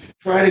always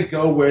try to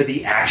go where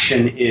the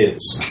action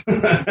is.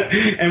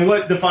 And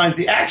what defines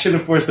the action,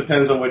 of course,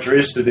 depends on what you're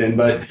interested in.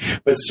 But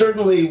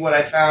certainly what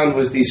I found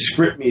was these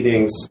script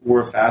meetings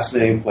were a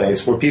fascinating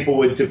place where people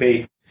would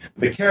debate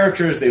the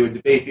characters. They would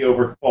debate the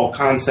overall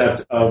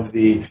concept of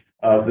the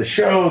of the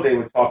show. They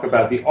would talk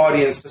about the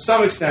audience to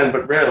some extent,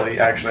 but rarely,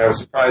 actually. I was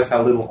surprised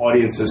how little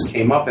audiences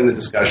came up in the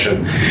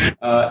discussion.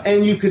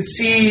 And you could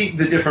see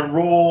the different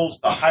roles,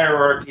 the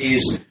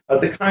hierarchies,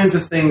 the kinds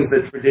of things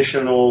that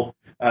traditional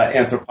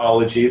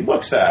anthropology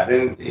looks at.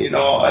 And,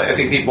 I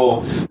think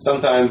people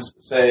sometimes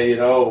say,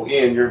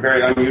 Ian, you're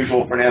very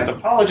unusual for an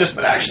anthropologist,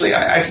 but actually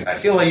I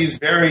feel I use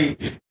very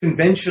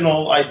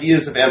conventional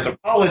ideas of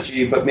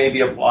anthropology, but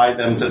maybe apply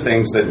them to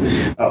things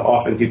that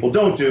often people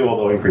don't do,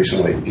 although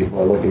increasingly people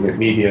are looking at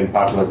media and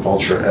popular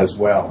culture as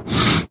well.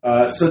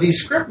 So these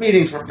script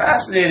meetings were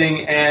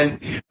fascinating, and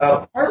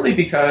partly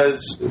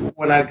because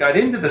when I got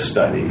into the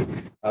study,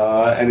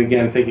 and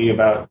again thinking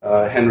about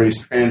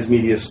Henry's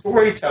transmedia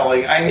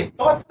storytelling, I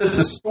thought that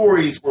the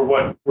stories were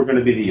what were going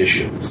to be the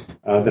issue.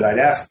 That I'd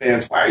ask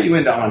fans, why are you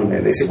into anime?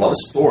 And they say, well, the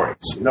stories.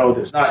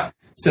 There's not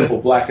simple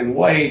black and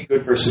white,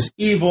 good versus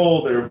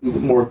evil. They're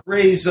more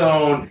gray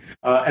zone,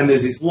 and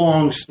there's these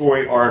long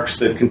story arcs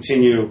that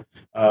continue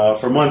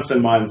for months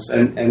and months,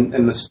 and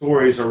the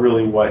stories are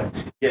really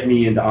what get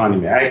me into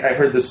anime. I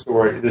heard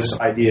this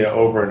idea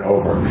over and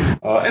over.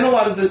 And a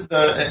lot of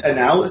the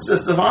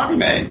analysis of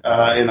anime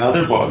in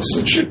other books,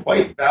 which are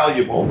quite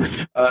valuable,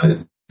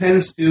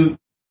 tends to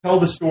tell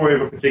the story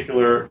of a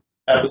particular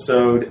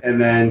episode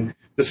and then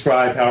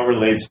describe how it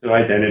relates to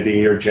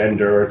identity or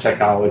gender or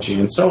technology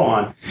and so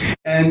on.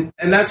 And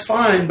that's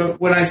fine,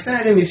 but when I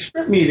sat in these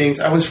script meetings,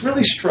 I was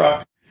really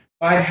struck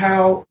by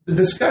how the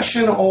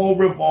discussion all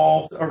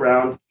revolved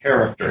around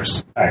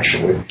characters,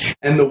 actually,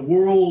 and the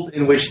world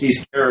in which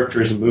these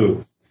characters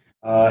move.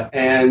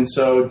 And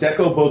so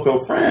Deco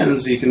Boko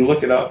Friends, you can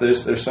look it up,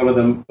 there's some of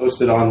them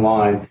posted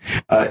online,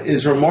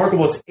 is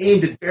remarkable. It's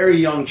aimed at very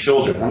young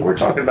children. And we're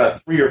talking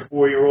about 3 or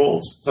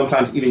 4-year-olds,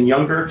 sometimes even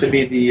younger, to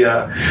be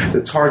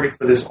the target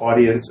for this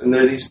audience. And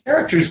there are these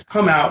characters who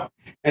come out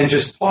and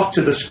just talk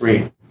to the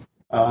screen.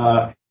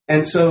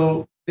 And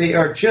so they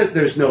are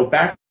there's no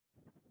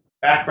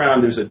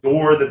background, there's a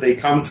door that they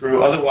come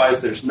through.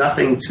 Otherwise, there's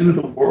nothing to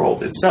the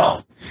world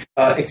itself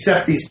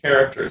except these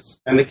characters.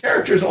 And the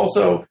characters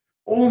also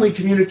only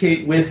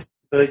communicate with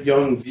the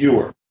young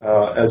viewer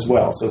as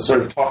well. So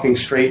sort of talking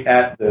straight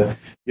at the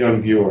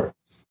young viewer.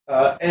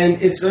 And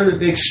it's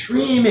an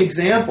extreme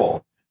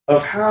example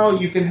of how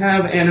you can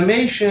have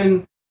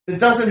animation that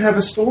doesn't have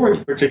a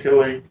story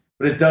particularly,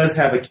 but it does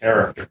have a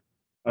character.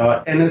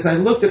 And as I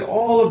looked at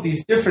all of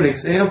these different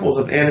examples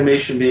of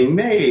animation being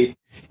made,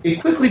 it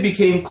quickly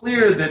became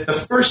clear that the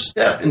first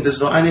step in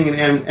designing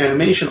an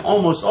animation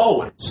almost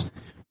always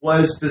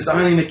was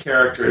designing the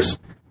characters,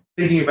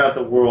 thinking about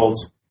the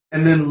worlds,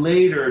 and then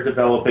later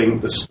developing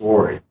the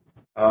story.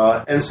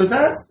 And so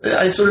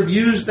I sort of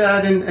used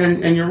that,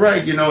 and you're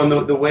right, and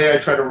the way I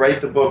try to write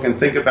the book and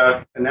think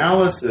about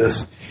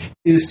analysis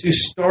is to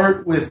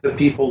start with the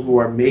people who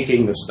are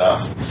making the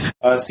stuff,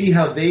 see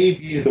how they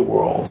view the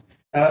world,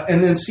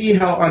 and then see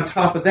how on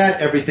top of that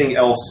everything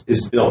else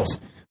is built.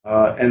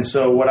 And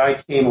so what I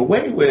came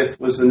away with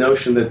was the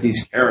notion that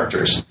these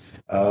characters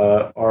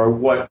are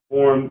what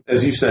form,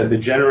 as you said, the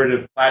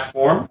generative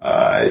platform.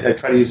 I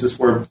try to use this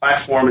word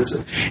platform. It's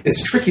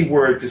a tricky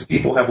word because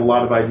people have a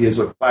lot of ideas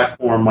what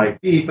platform might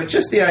be, but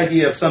just the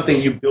idea of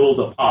something you build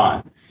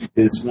upon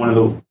is one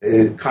of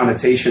the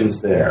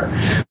connotations there.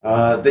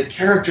 The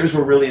characters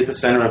were really at the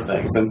center of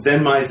things, and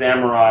Zenmai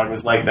Samurai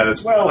was like that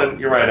as well. And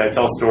you're right, I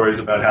tell stories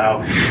about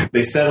how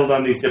they settled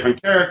on these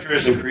different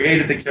characters and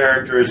created the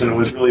characters, and it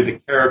was really the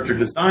character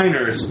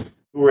designers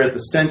who were at the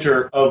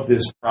center of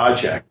this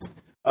project.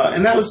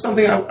 And that was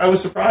something I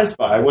was surprised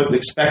by. I wasn't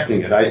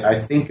expecting it. I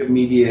think of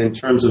media in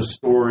terms of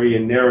story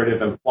and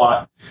narrative and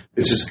plot.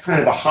 It's just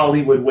kind of a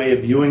Hollywood way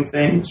of viewing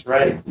things,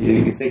 right?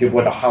 You think of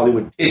what a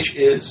Hollywood pitch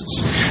is.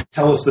 It's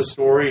tell us the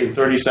story in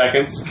 30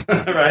 seconds,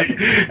 right?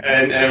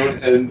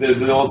 And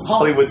there's an old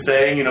Hollywood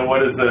saying, what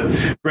does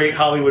a great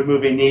Hollywood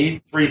movie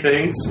need? 3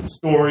 things: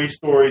 story,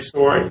 story,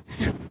 story.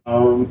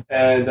 And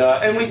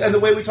the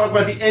way we talk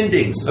about the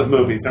endings of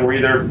movies, and we're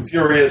either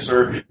furious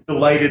or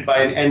delighted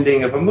by an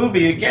ending of a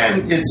movie.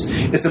 Again,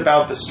 it's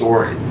about the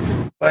story.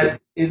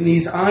 But in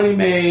these anime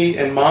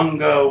and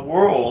manga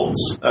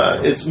worlds,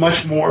 it's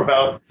much more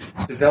about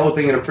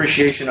developing an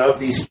appreciation of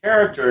these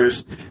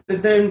characters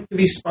that then can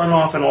be spun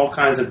off in all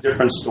kinds of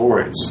different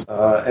stories.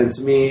 And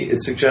to me,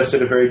 it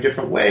suggested a very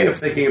different way of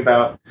thinking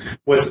about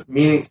what's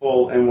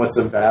meaningful and what's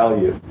of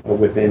value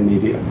within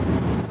media.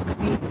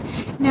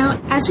 Now,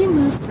 as we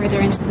move further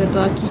into the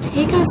book, you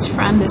take us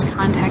from this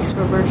context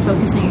where we're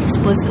focusing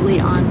explicitly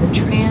on the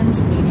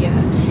transmedia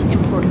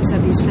importance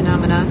of these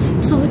phenomena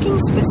to looking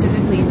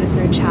specifically in the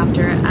 3rd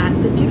chapter at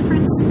the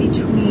difference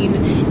between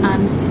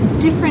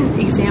different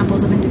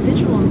examples of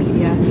individual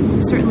media,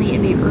 certainly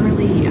in the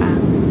early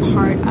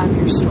part of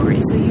your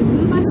story. So you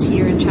move us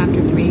here in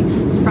chapter 3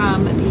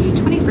 from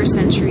the 21st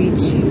century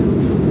to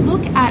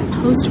look at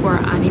post-war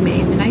anime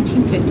in the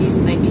 1950s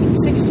and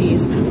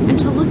 1960s, and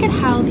to look at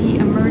how the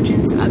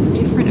emergence of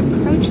different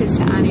approaches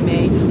to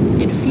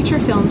anime in feature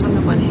films on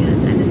the one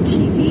hand and in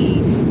TV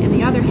in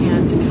the other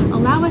hand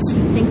allow us to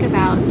think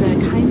about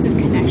the kinds of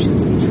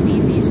connections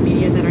between these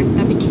media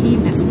that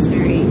became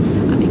necessary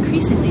in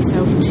increasingly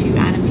so to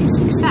anime's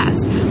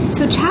success.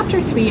 So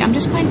chapter 3, I'm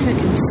just going to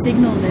kind of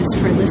signal this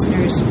for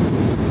listeners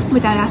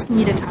without asking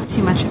you to talk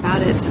too much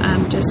about it,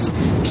 just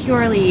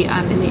purely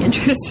in the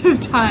interest of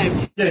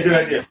time. Yeah, good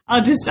idea.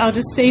 I'll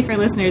just say for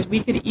listeners, we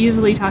could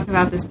easily talk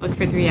about this book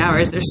for 3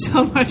 hours. There's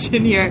so much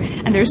in here,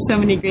 and there's so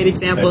many great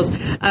examples.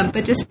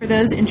 But just for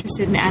those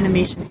interested in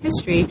animation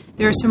history,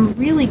 there are some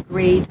really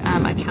great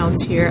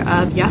accounts here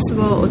of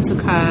Yasuo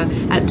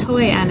Otsuka at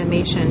Toei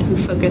Animation, who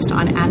focused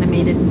on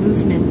animated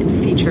movement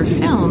in feature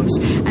films,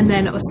 and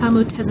then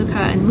Osamu Tezuka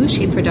and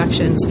Mushi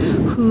Productions,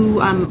 who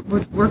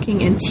were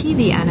working in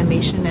TV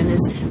animation, and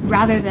is,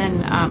 rather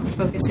than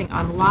focusing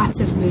on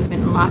lots of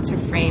movement and lots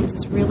of frames,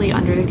 is really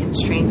under the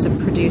constraints of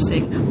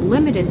producing a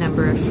limited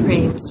number of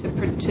frames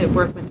to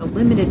work with a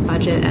limited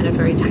budget and a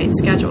very tight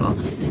schedule.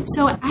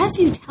 So as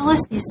you tell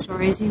us these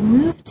stories, you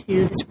move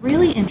to this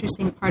really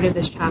interesting part of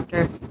this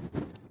chapter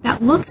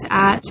that looks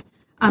at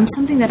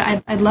something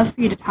that I'd love for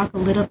you to talk a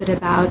little bit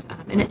about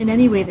in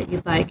any way that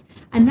you'd like,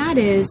 and that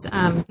is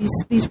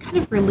these kind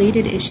of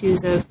related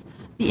issues of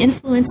the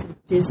influence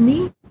of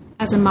Disney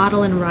as a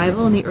model and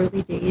rival in the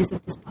early days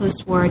of this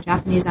post-war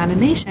Japanese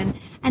animation,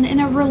 and in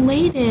a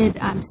related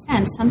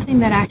sense, something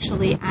that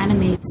actually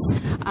animates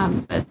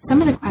some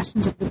of the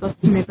questions of the book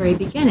from the very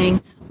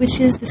beginning,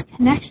 which is this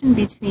connection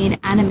between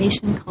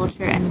animation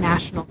culture and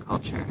national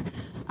culture,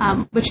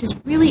 which is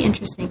really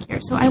interesting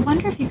here. So I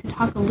wonder if you could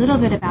talk a little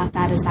bit about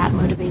that, as that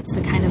motivates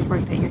the kind of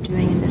work that you're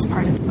doing in this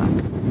part of the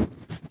book.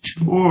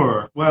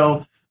 Sure.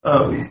 Well,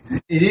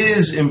 it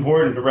is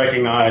important to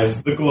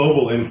recognize the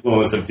global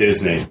influence of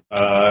Disney.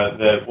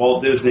 That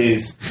Walt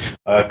Disney's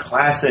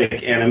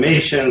classic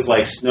animations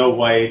like Snow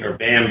White or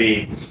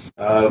Bambi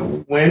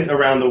went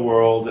around the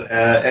world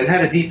and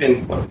had a deep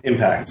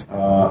impact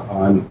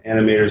on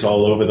animators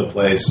all over the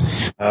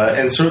place,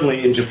 and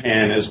certainly in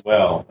Japan as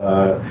well.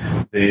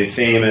 The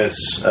famous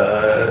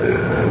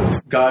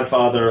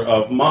godfather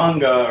of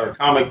manga or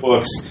comic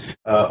books,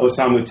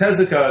 Osamu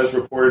Tezuka, is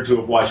reported to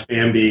have watched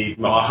Bambi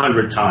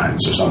 100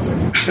 times or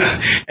something,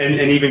 and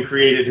even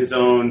created his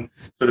own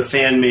sort of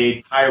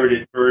fan-made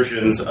pirated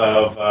versions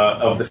of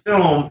the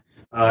film.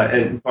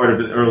 And part of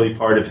the early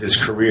part of his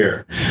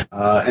career.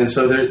 And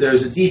so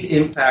there's a deep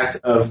impact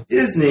of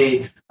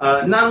Disney,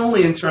 not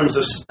only in terms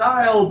of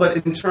style, but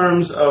in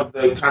terms of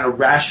the kind of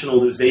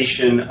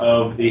rationalization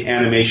of the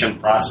animation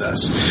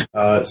process.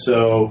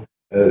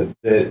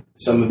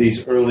 Some of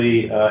these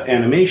early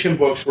animation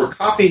books were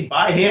copied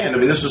by hand. I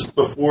mean, this was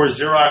before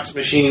Xerox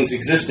machines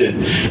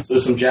existed. So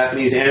some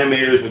Japanese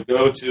animators would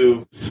go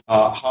to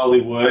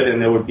Hollywood,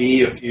 and there would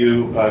be a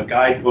few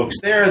guidebooks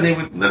there, and they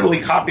would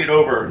literally copy it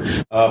over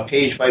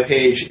page by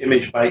page,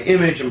 image by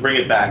image, and bring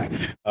it back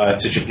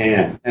to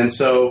Japan. And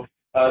so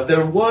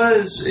there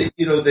was,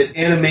 that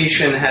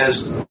animation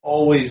has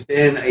always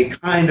been a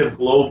kind of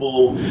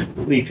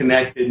globally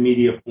connected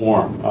media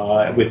form,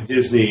 with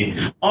Disney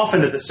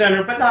often at the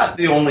center, but not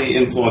the only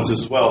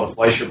influences as well. The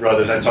Fleischer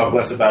Brothers, I talk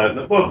less about it in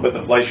the book, but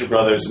the Fleischer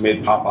Brothers who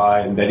made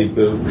Popeye and Betty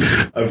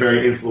Boop are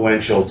very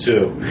influential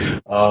too.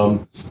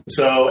 And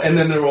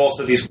then there were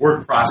also these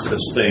word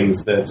process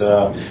things that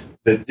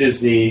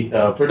Disney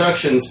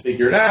Productions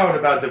figured out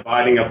about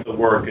dividing up the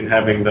work and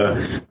having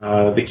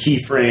the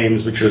key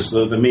frames, which is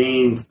the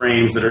main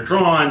frames that are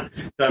drawn,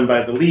 done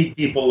by the lead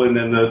people, and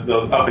then the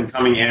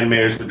up-and-coming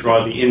animators would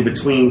draw the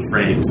in-between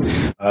frames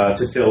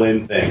to fill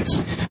in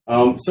things.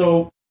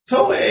 So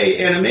Toei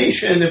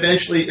Animation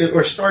eventually,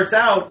 or starts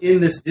out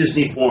in this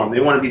Disney form. They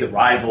want to be the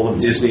rival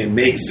of Disney and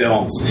make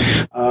films.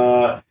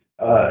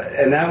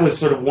 And that was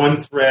sort of one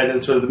thread,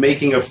 and sort of the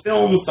making of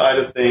film side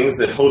of things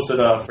that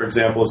Hosoda, for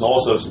example, is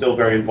also still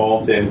very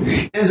involved in,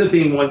 ends up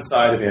being one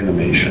side of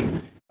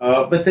animation.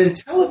 But then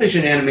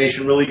television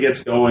animation really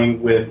gets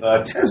going with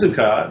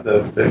Tezuka,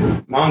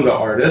 the manga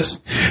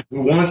artist,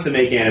 who wants to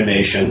make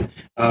animation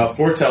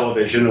for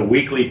television, a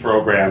weekly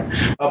program.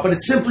 But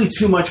it's simply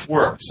too much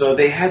work. So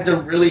they had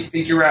to really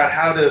figure out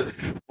how to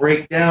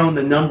break down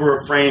the number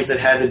of frames that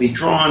had to be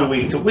drawn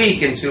week to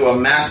week into a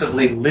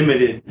massively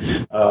limited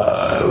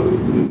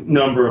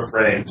number of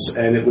frames.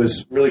 And it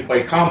was really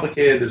quite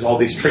complicated. There's all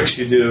these tricks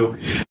you do.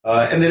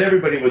 And then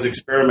everybody was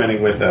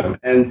experimenting with them.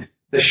 And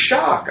the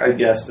shock, I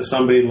guess, to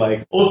somebody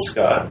like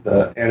Otsuka,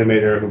 the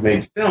animator who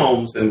made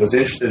films and was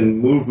interested in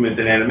movement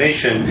and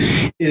animation,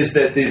 is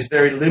that this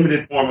very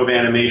limited form of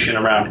animation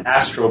around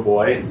Astro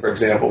Boy, for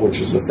example, which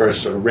was the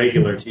first sort of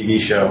regular TV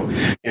show,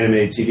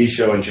 animated TV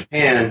show in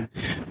Japan,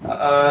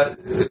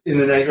 in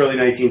the early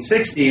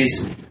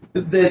 1960s,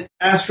 that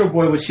Astro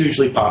Boy was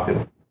hugely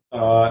popular.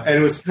 And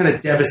it was kind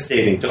of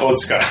devastating to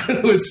Otsuka,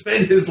 who had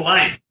spent his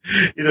life,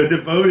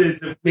 devoted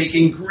to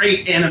making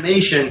great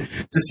animation,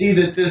 to see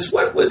that this,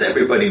 what was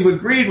everybody would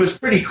agree was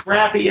pretty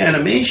crappy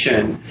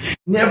animation,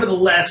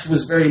 nevertheless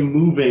was very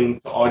moving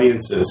to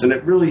audiences. And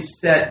it really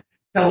set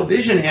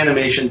television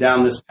animation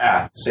down this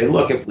path to say,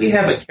 look, if we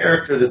have a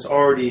character that's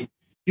already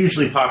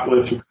hugely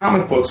popular through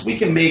comic books, we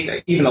can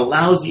make even a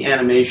lousy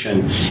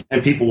animation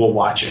and people will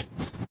watch it.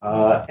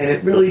 And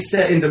it really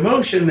set into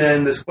motion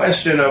then this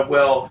question of,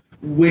 well,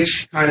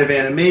 which kind of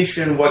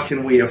animation, what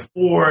can we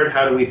afford,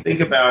 how do we think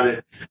about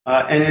it,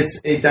 and it's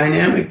a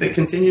dynamic that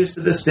continues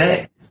to this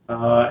day.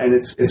 And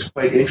it's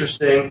quite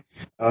interesting.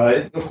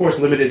 Of course,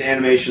 limited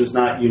animation is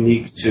not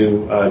unique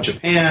to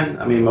Japan.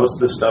 I mean, most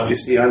of the stuff you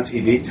see on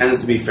TV tends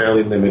to be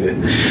fairly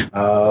limited.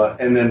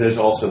 And then there's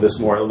also this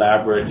more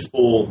elaborate,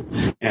 full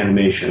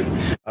animation.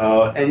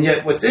 And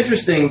yet what's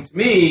interesting to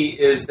me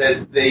is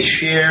that they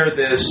share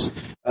this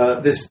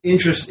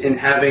interest in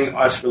having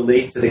us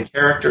relate to the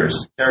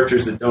characters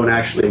that don't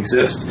actually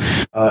exist.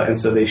 And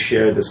so they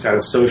share this kind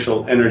of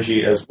social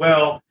energy as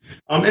well.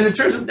 And in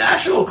terms of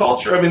national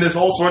culture, I mean, there's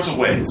all sorts of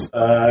ways.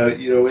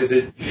 Is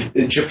it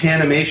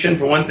Japanimation?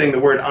 For one thing, the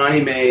word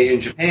anime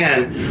in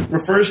Japan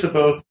refers to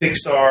both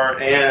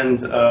Pixar and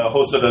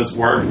Hosoda's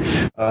work,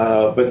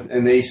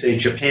 and they say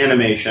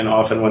Japanimation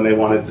often when they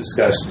want to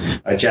discuss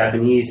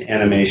Japanese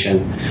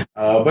animation.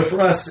 But for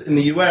us in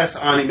the U.S.,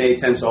 anime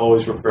tends to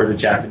always refer to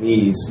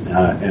Japanese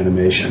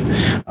animation.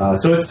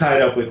 So it's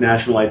tied up with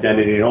national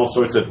identity in all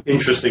sorts of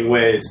interesting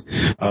ways,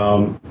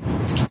 and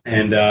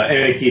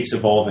it keeps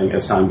evolving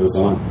as time goes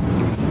on.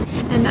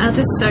 And I'll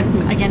just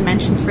again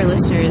mention for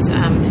listeners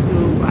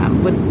who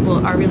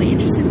are really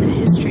interested in the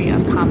history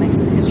of comics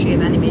and the history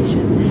of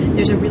animation,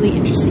 there's a really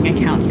interesting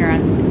account here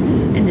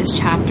in this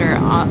chapter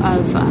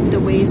of the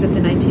ways that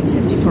the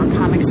 1954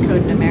 Comics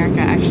Code in America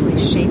actually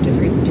shaped a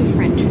very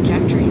different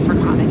trajectory for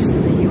comics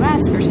in the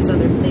U.S. versus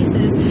other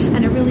places,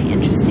 and a really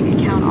interesting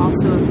account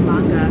also of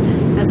manga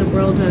as a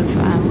world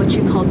of what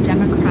you call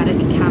democratic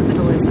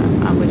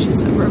capitalism, which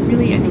is a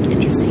really, I think,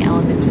 interesting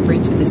element to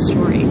bring to this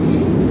story.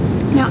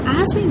 Now,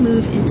 as we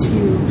move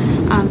into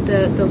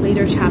the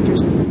later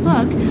chapters of the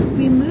book,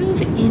 we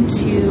move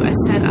into a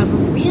set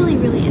of really,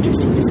 really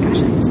interesting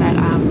discussions that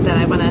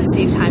I want to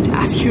save time to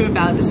ask you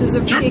about. This is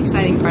a really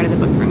exciting part of the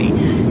book for me.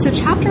 So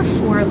Chapter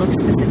 4 looks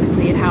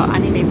specifically at how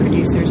anime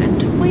producers and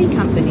toy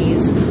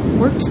companies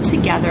worked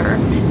together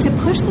to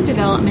push the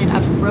development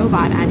of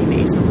robot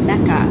anime, so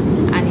mecha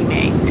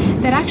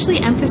anime, that actually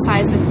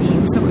emphasize the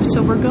theme.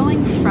 So we're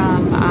going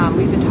from,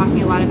 we've been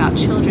talking a lot about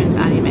children's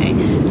anime.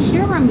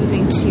 Here we're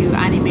moving to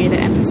anime that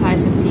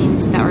emphasize the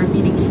themes that are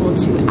meaningful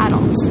to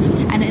adults.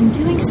 And in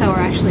doing so, we're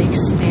actually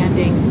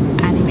expanding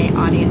anime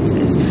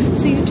audiences.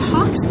 So you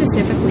talk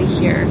specifically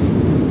here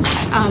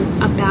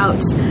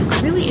about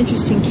a really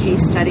interesting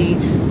case study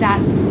that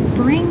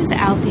brings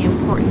out the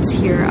importance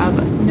here of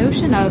the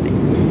notion of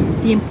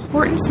the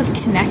importance of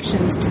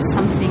connections to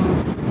something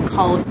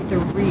called the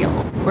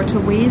real, or to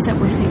ways that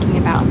we're thinking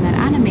about, and that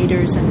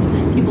animators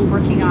and people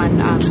working on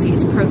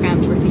these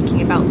programs were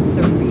thinking about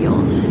the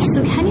real.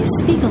 So can you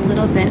speak a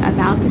little bit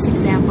about this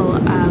example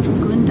of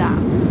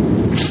Gundam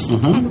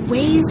and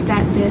ways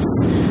that this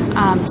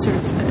sort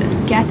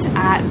of gets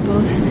at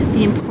both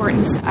the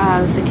importance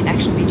of the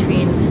connection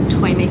between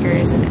toy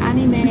makers and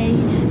anime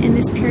in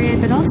this period,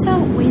 but also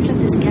ways that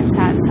this gets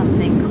at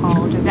something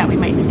called, or that we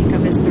might think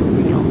of as the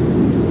real?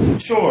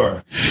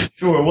 Sure.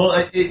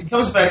 Well, it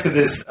comes back to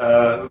this.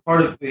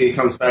 It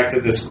comes back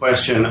to this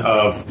question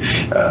of,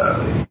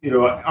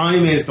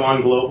 anime has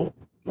gone global,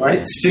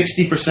 right?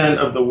 60%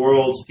 of the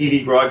world's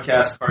TV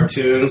broadcast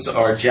cartoons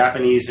are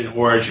Japanese in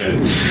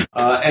origin.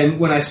 And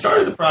when I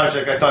started the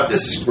project, I thought,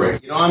 this is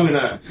great. I'm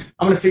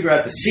gonna figure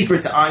out the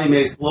secret to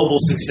anime's global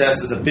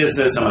success as a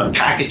business. I'm gonna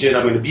package it.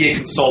 I'm gonna be a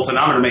consultant.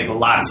 I'm gonna make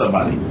lots of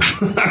money.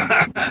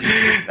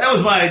 That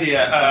was my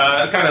idea.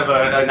 Kind of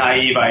a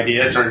naive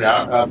idea, it turned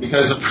out,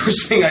 because the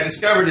first thing I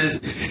discovered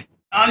is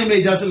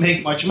anime doesn't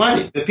make much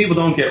money. That people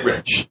don't get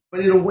rich.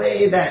 But in a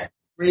way that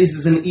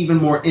raises an even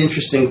more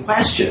interesting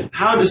question.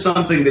 How does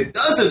something that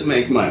doesn't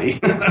make money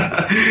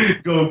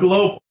go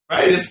global?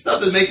 Right? If stuff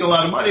doesn't make a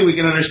lot of money, we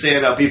can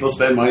understand how people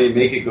spend money and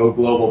make it go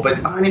global.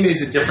 But anime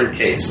is a different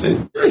case.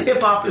 And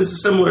hip-hop is a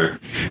similar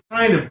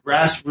kind of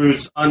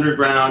grassroots,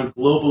 underground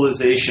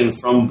globalization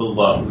from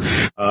below.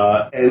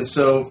 And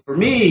so for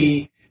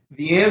me,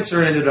 the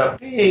answer ended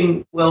up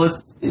being,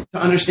 to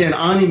understand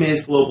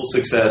anime's global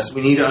success,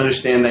 we need to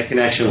understand that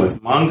connection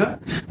with manga,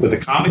 with the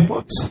comic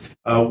books,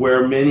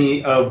 where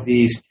many of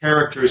these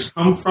characters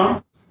come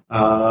from.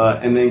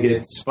 And then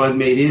get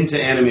made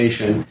into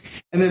animation.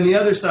 And then the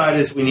other side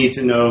is we need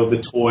to know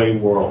the toy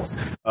world,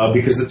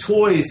 because the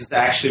toys is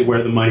actually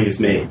where the money is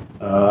made.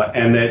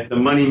 And that the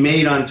money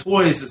made on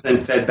toys is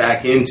then fed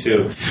back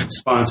into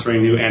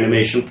sponsoring new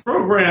animation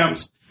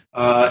programs.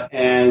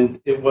 And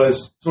it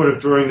was sort of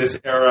during this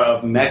era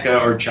of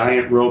mecha or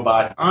giant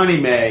robot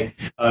anime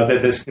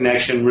that this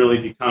connection really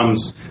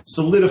becomes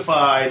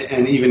solidified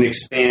and even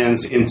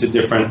expands into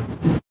different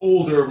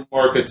older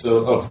markets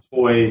of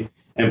toy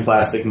and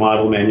plastic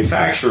model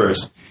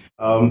manufacturers.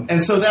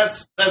 And so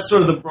that's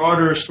sort of the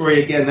broader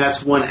story. Again,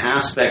 that's one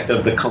aspect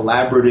of the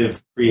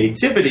collaborative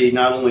creativity,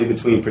 not only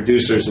between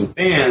producers and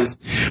fans,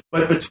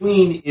 but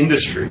between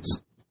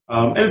industries.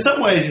 And in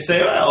some ways you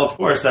say, well, of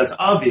course, that's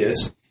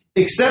obvious,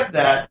 except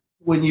that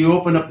when you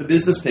open up the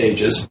business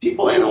pages,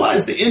 people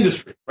analyze the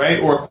industry, right,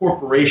 or a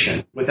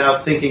corporation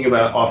without thinking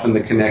about often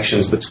the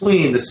connections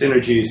between the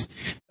synergies,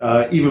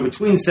 even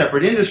between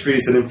separate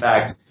industries that, in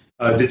fact,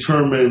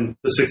 determine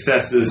the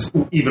successes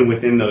even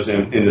within those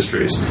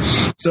industries.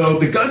 So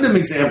the Gundam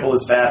example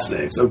is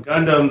fascinating. So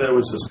Gundam, there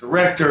was this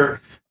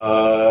director,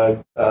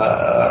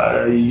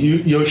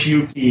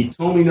 Yoshiyuki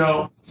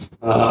Tomino,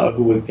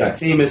 who got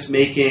famous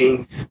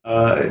making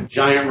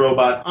giant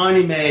robot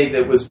anime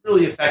that was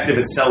really effective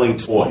at selling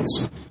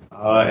toys.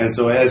 And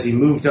so as he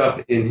moved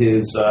up in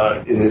his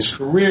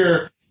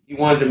career, he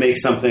wanted to make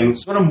something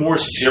sort of more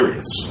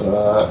serious.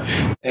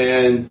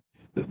 And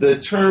the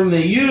term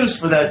they used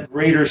for that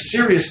greater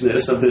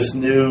seriousness of this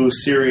new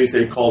series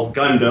they called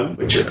Gundam,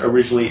 which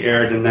originally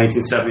aired in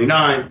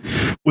 1979,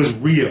 was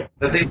real.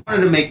 That they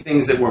wanted to make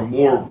things that were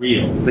more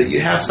real. That you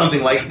have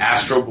something like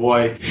Astro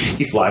Boy,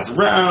 he flies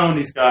around,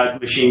 he's got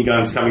machine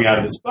guns coming out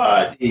of his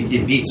butt,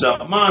 he beats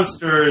up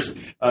monsters,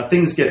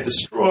 things get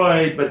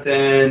destroyed, but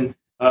then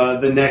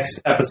the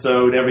next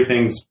episode,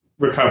 everything's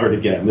recovered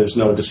again. There's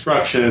no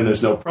destruction,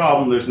 there's no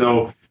problem, there's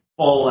no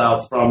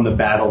fallout from the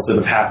battles that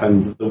have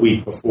happened the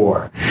week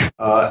before.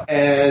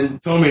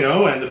 And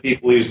Tomino and the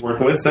people he was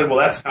working with said, well,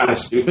 that's kind of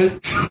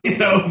stupid.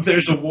 If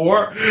there's a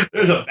war,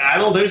 there's a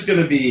battle, there's going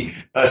to be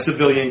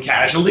civilian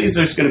casualties,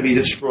 there's going to be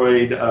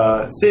destroyed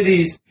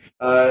cities.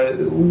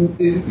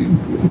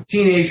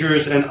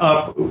 Teenagers and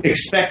up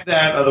expect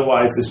that,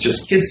 otherwise it's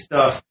just kid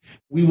stuff.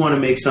 We want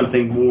to make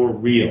something more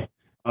real.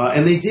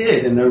 And they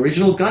did. In the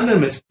original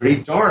Gundam, it's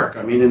pretty dark.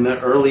 I mean, in the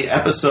early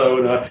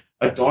episode,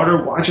 a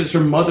daughter watches her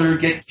mother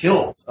get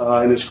killed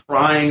and is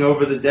crying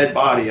over the dead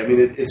body. I mean,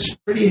 it's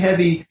pretty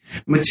heavy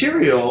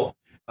material.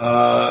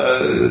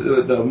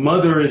 The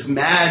mother is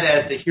mad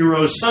at the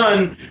hero's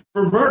son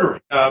for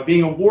murdering,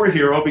 being a war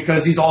hero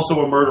because he's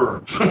also a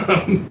murderer,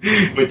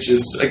 which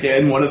is,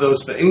 again, one of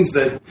those things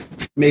that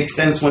makes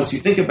sense once you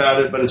think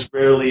about it, but it's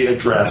rarely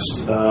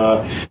addressed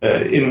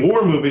in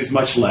war movies,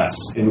 much less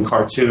in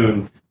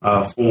cartoon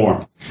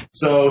form.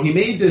 So he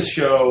made this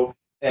show,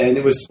 and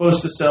it was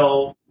supposed to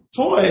sell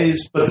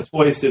toys, but the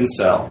toys didn't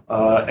sell.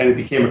 And it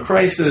became a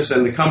crisis,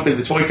 and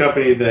the toy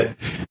company that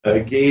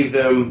gave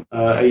them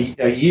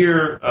a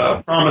year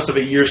promise of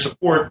a year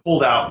support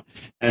pulled out,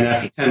 and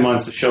after 10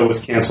 months, the show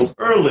was canceled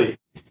early.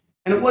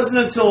 And it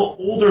wasn't until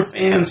older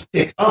fans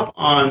pick up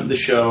on the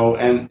show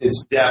and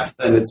its depth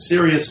and its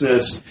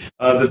seriousness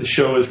that the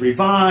show is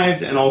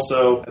revived. And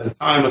also, at the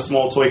time, a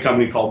small toy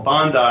company called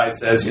Bandai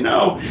says,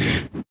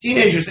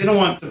 teenagers, they don't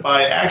want to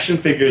buy action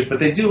figures, but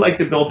they do like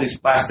to build these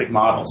plastic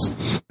models.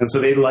 And so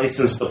they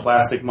licensed the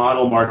plastic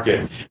model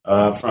market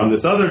from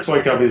this other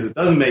toy company that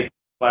doesn't make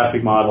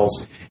plastic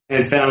models,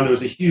 and found there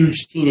was a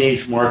huge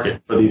teenage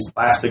market for these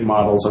plastic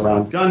models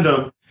around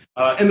Gundam.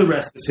 And the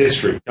rest is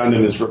history.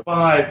 Gundam is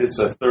revived. It's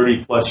a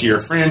 30-plus year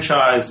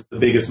franchise. It's the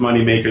biggest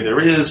moneymaker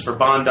there is for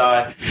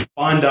Bandai.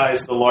 Bandai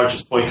is the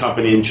largest toy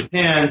company in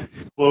Japan.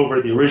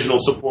 Clover, the original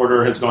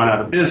supporter, has gone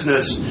out of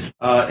business.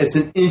 It's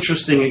an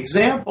interesting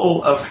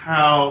example of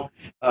how,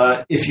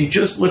 if you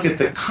just look at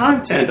the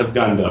content of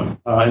Gundam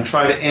and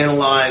try to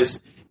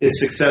analyze its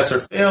success or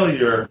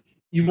failure,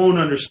 you won't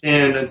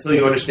understand until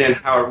you understand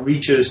how it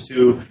reaches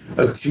to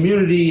a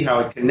community, how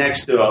it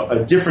connects to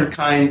a different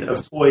kind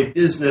of toy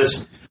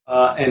business,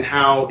 and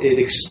how it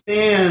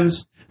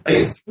expands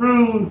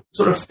through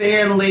sort of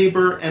fan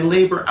labor and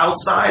labor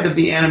outside of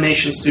the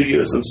animation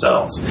studios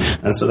themselves.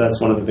 And so that's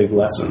one of the big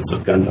lessons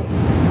of Gundam.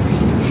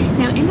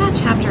 Now, in that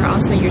chapter,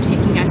 also, you're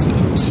taking us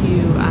into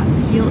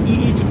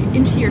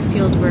your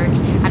field work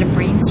at a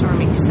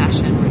brainstorming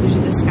session where there's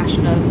a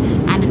discussion of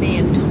anime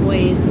and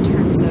toys in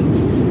terms of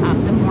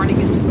the morning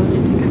is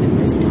devoted to kind of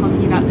this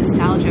talking about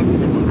nostalgia for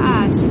the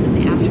past, and then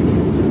the afternoon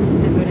is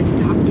devoted to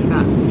talking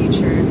about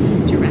future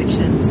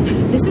directions.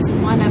 This is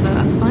one of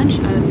a bunch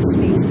of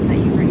spaces that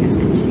you bring us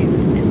into,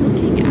 and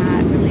looking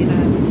at really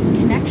the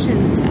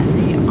connections and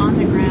the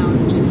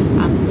on-the-ground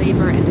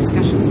labor and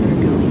discussions that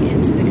are going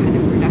into the kind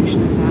of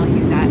production of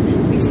value that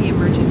we see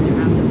emerging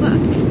throughout the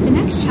book. The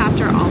next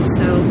chapter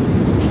also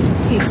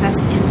takes us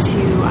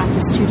into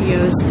the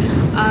studios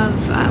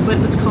of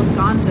what's called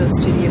Gonzo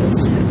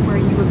Studios, where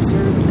you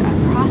observed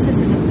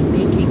processes of the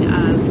making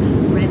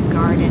of Red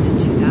Garden in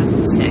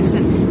 2006.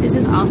 And this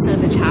is also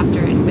the chapter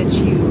in which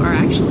you are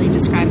actually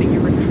describing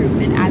your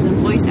recruitment as a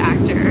voice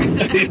actor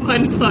at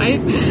one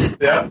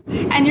point. Yeah.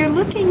 And you're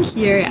looking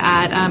here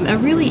at a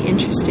really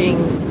interesting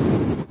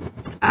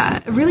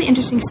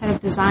set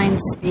of design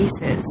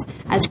spaces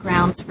as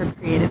grounds for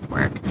creative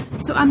work.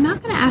 So I'm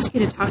not going to ask you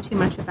to talk too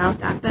much about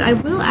that, but I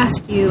will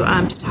ask you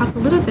to talk a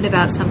little bit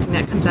about something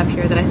that comes up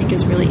here that I think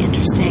is really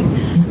interesting.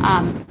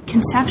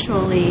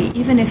 Conceptually,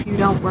 even if you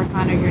don't work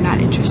on or you're not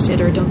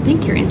interested or don't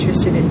think you're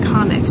interested in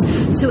comics.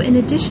 So in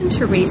addition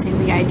to raising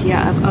the idea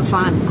of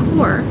Avant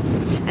Core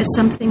as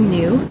something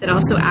new that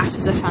also acts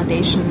as a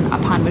foundation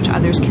upon which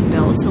others can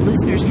build, so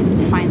listeners can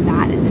find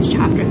that in this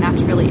chapter, and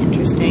that's really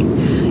interesting.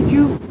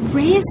 You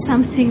raised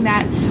something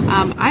that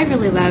I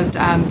really loved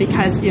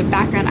because,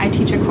 background, I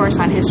teach a course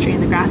on history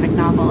and the graphic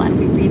novel, and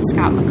we read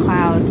Scott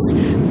McCloud's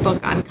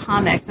book on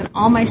comics, and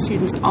all my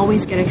students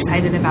always get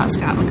excited about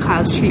Scott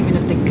McCloud's treatment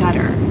of the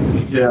gutter.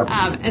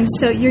 Yeah. And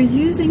so you're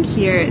using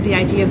here the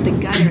idea of the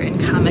gutter in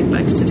comic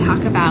books to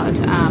talk about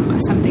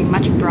something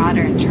much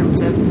broader in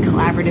terms of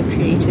collaborative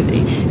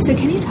creativity. So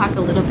can you talk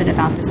a little bit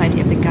about this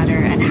idea of the gutter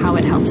and how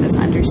it helps us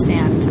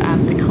understand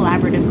the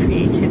collaborative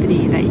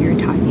creativity that you're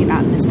talking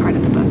about in this part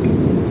of the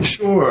book?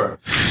 Sure.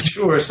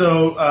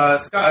 So,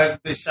 Scott,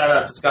 a shout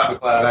out to Scott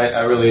McCloud.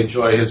 I really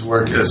enjoy his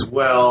work as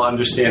well,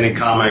 understanding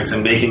comics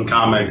and making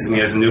comics, and he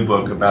has a new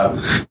book about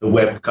the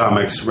web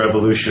comics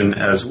revolution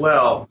as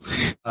well.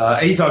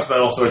 He talks about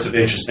all sorts of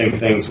interesting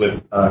things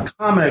with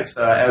comics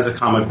as a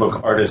comic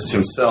book artist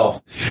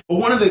himself. But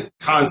one of the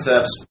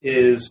concepts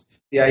is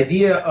the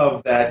idea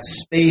of that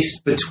space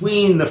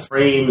between the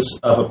frames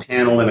of a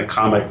panel in a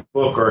comic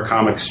book or a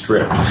comic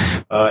strip.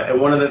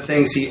 And one of the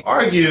things he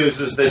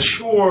argues is that,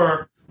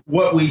 sure,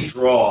 what we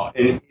draw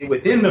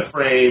within the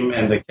frame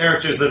and the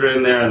characters that are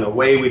in there and the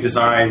way we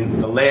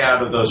design the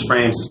layout of those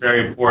frames is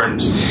very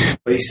important.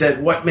 But he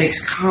said what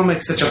makes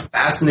comics such a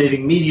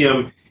fascinating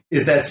medium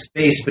is that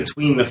space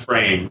between the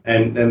frame.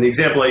 And the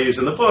example I use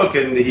in the book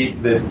and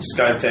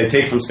that I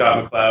take from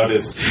Scott McCloud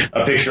is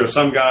a picture of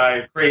some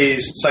guy,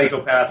 crazed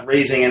psychopath,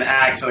 raising an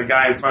axe and a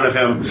guy in front of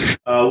him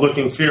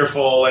looking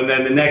fearful. And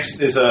then the next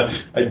is a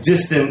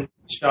distant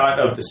shot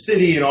of the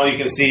city, and all you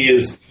can see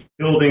is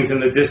buildings in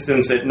the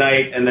distance at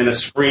night, and then a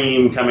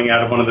scream coming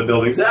out of one of the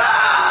buildings.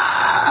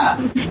 Ah!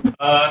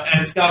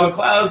 And Scott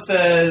McCloud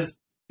says,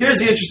 here's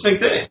the interesting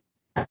thing,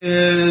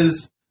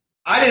 is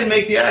I didn't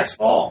make the axe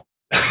fall.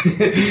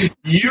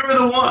 You're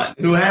the one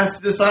who has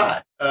to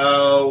decide.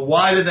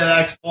 Why did that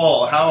axe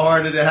fall? How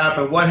hard did it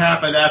happen? What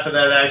happened after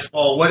that axe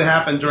fall? What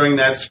happened during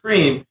that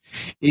scream?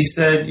 He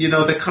said,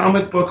 the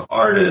comic book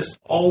artist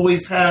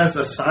always has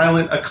a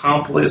silent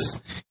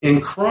accomplice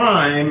in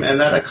crime,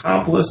 and that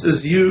accomplice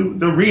is you,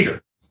 the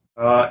reader.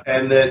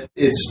 And that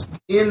it's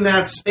in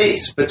that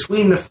space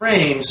between the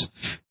frames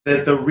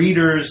that the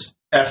reader's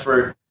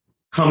effort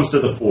comes to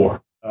the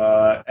fore.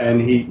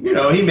 And he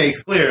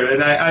makes clear,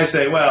 and I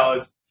say, well,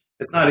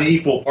 it's not an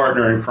equal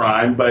partner in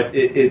crime, but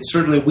it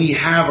certainly, we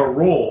have a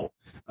role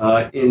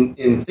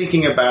in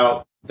thinking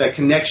about the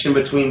connection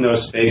between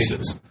those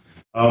spaces.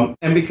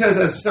 And because,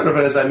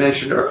 as I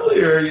mentioned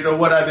earlier,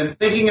 what I've been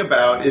thinking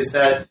about is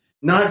that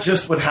not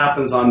just what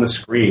happens on the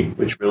screen,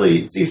 which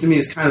really seems to me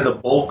is kind of the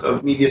bulk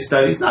of media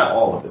studies, not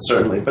all of it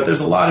certainly, but there's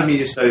a lot of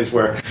media studies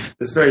where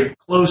there's very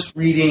close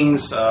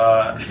readings,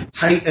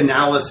 tight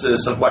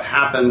analysis of what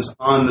happens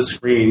on the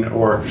screen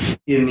or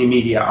in the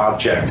media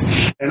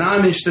objects. And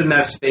I'm interested in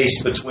that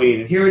space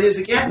between. And here it is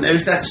again,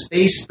 there's that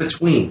space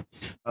between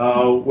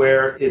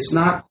where it's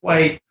not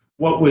quite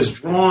what was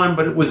drawn,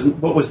 but it was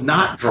what was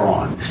not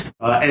drawn.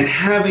 And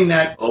having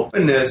that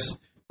openness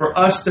for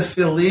us to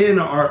fill in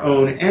our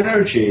own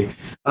energy,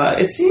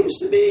 it seems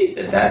to me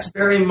that that's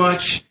very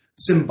much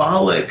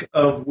symbolic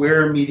of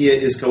where media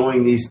is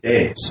going these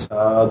days.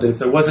 That if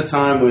there was a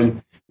time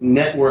when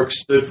networks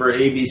stood for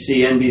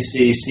ABC,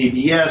 NBC,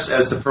 CBS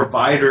as the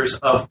providers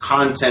of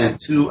content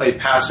to a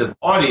passive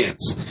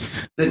audience,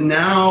 that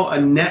now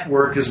a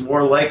network is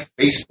more like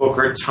Facebook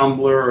or Tumblr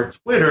or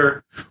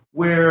Twitter,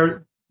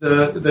 where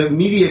the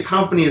media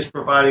company is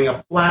providing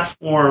a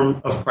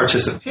platform of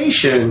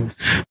participation,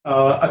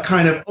 a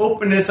kind of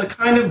openness, a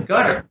kind of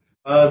gutter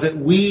that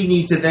we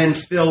need to then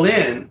fill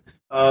in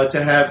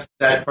to have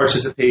that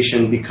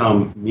participation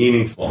become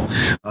meaningful.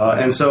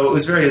 And so it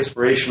was very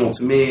inspirational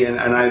to me, and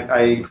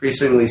I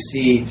increasingly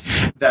see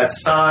that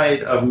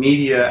side of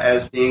media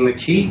as being the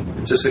key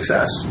to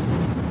success.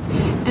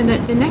 And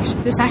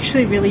this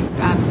actually really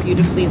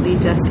beautifully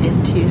leads us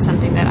into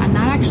something that I'm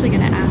not actually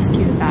going to ask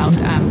you about,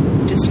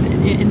 just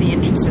in the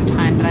interest of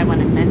time, but I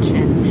want to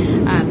mention,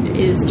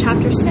 is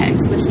Chapter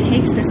 6, which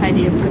takes this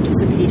idea of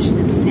participation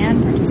and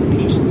fan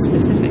participation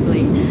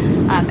specifically,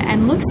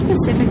 and looks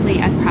specifically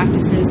at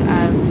practices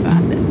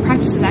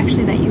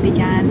actually that you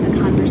began the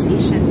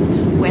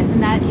conversation with,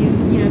 and that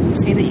you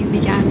say that you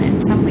began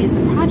in some ways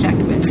the project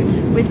with,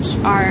 which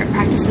are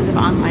practices of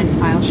online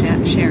file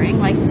sharing,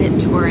 like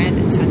BitTorrent,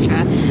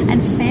 etc.,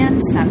 and fan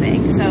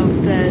subbing. So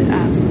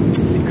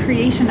the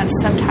creation of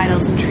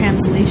subtitles and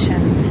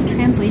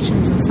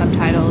translations and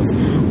subtitles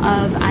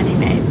of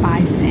anime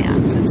by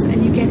fans.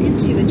 And you get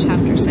into in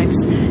Chapter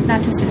 6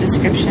 not just a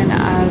description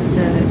of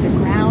the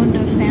ground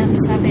of fan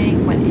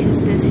subbing, what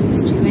is this,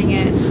 who's doing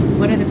it,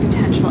 what are the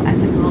potential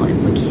ethical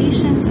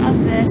implications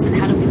of this, and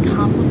how do we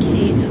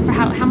complicate, or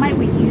how might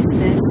we use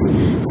this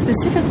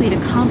specifically to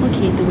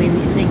complicate the way we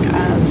think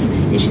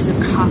of issues of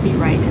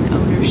copyright and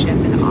ownership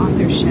and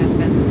authorship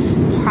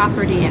and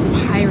property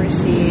and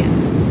piracy.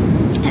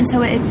 And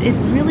so it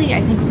really,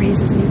 I think,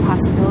 raises new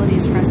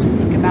possibilities for us to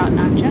think about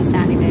not just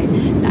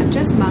anime, not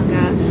just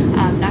manga,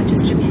 not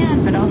just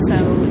Japan, but also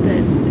the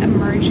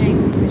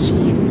emerging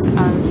regimes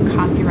of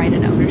copyright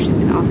and ownership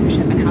and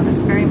authorship, and how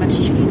that's very much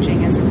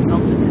changing as a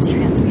result of this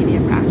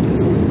transmedia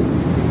practice.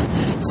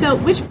 So,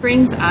 which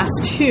brings us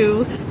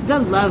to the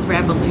love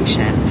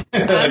revolution.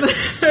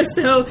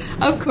 So,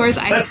 of course,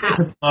 Let's get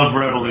to love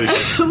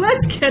revolution.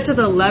 Let's get to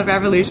the love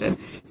revolution.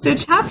 So,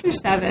 Chapter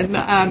 7,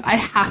 I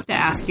have to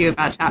ask you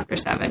about Chapter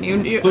 7.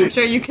 I'm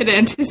sure you could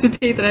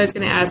anticipate that I was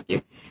going to ask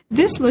you.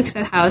 This looks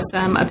at how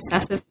some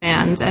obsessive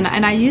fans, and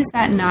I use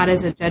that not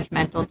as a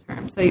judgmental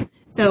term.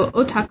 So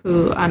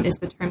otaku is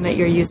the term that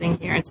you're using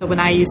here. And so when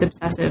I use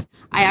obsessive,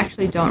 I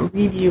actually don't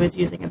read you as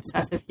using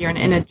obsessive here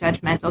in a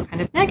judgmental kind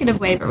of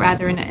negative way, but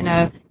rather in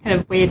a kind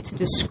of way to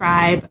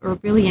describe a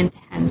really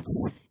intense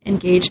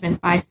engagement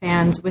by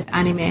fans with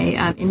anime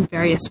in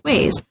various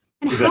ways.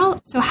 And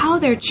how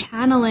they're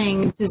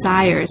channeling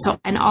desires,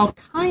 and all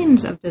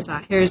kinds of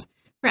desires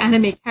for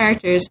anime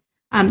characters,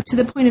 to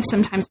the point of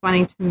sometimes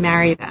wanting to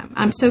marry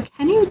them. So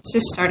can you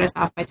just start us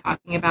off by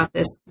talking about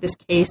this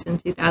case in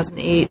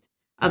 2008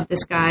 of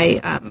this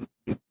guy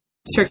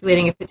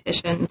circulating a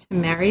petition to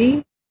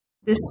marry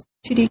this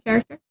 2D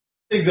character?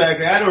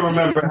 Exactly. I don't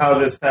remember how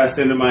this passed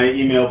into my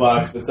email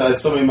box, but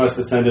somebody must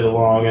have sent it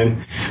along,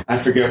 and I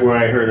forget where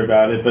I heard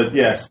about it. But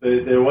yes,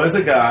 there was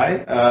a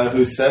guy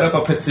who set up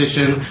a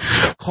petition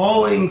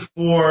calling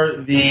for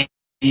the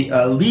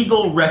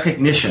legal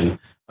recognition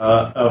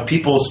of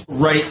people's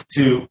right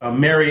to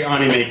marry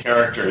anime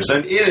characters.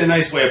 And he had a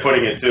nice way of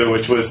putting it, too,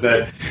 which was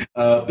that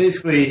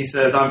basically he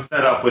says, I'm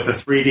fed up with a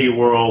 3D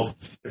world.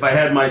 If I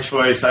had my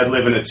choice, I'd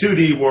live in a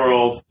 2D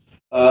world.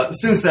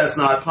 Since that's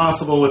not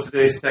possible with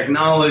today's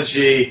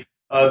technology,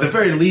 the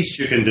very least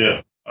you can do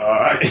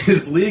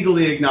is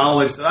legally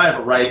acknowledge that I have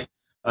a right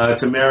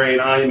to marry an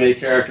anime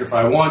character if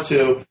I want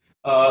to.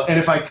 And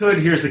if I could,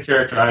 here's the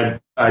character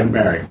I'd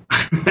marry.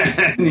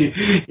 And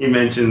he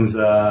mentions,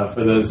 for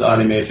those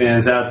anime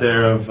fans out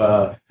there, of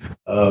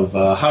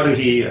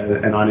Haruhi,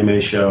 an anime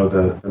show,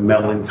 the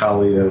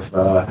melancholy of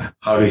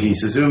Haruhi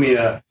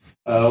Suzumiya.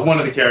 One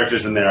of the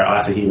characters in there,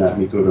 Asahina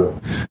Mikuru,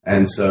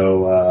 and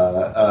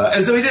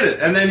so he did it.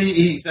 And then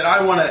he said,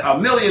 "I want a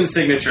million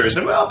signatures."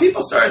 And well,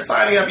 people started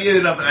signing up. He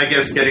ended up, I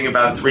guess, getting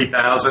about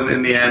 3,000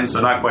 in the end,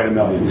 so not quite a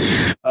million,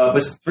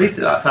 but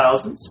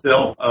 3,000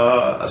 still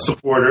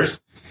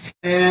supporters.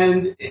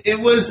 And it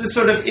was this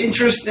sort of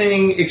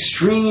interesting,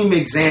 extreme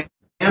example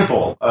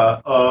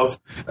of,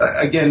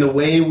 again, the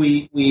way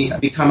we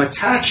become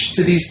attached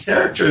to these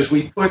characters.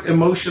 We put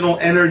emotional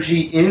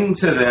energy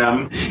into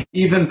them,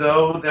 even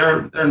though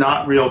they're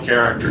not real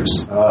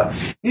characters.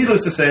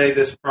 Needless to say,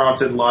 this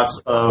prompted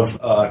lots of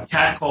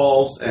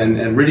catcalls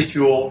and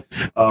ridicule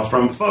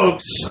from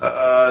folks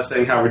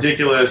saying how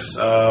ridiculous,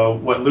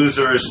 what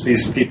losers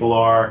these people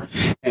are,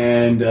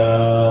 and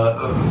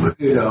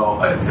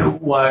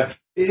what.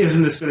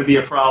 Isn't this going to be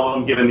a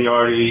problem given the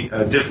already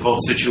difficult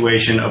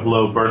situation of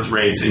low birth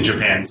rates in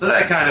Japan? So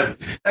that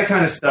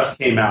kind of stuff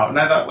came out, and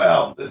I thought,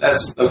 well,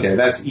 that's okay.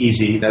 That's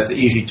easy. That's an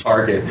easy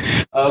target.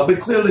 But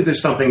clearly,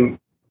 there's something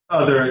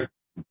other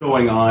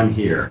going on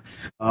here.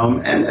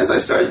 And as I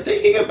started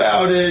thinking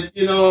about it,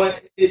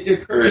 it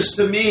occurs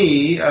to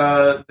me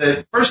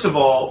that first of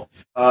all,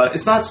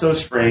 it's not so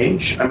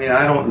strange. I mean,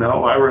 I don't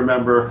know. I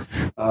remember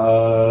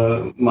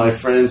my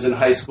friends in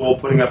high school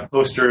putting up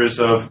posters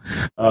of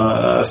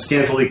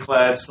scantily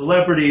clad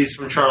celebrities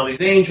from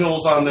Charlie's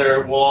Angels on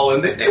their wall,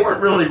 and they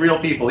weren't really real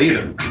people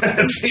either,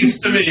 it seems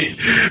to me.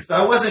 So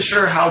I wasn't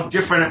sure how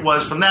different it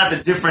was from that,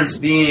 the difference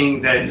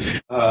being that,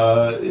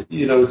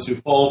 to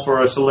fall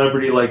for a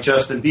celebrity like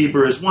Justin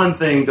Bieber is one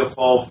thing, to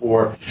fall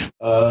for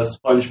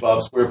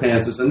SpongeBob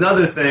SquarePants is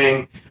another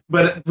thing.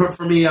 But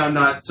for me, I'm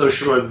not so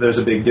sure that there's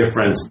a big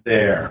difference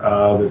there,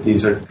 that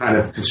these are kind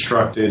of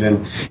constructed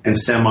and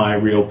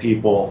semi-real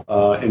people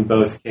in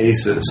both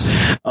cases.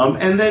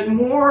 And that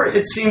more,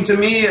 it seemed to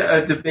me,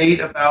 a debate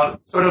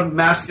about sort of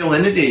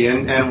masculinity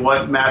and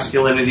what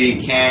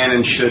masculinity can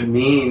and should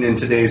mean in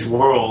today's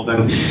world.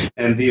 And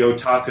the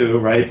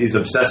otaku, right, these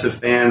obsessive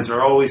fans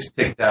are always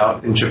picked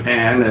out in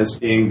Japan as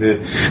being the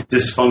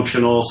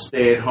dysfunctional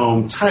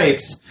stay-at-home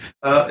types.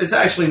 It's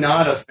actually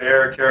not a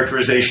fair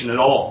characterization at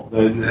all.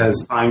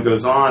 As time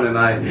goes on, and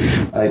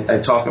I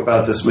talk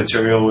about this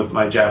material with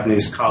my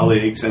Japanese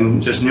colleagues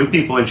and just new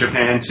people in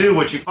Japan too,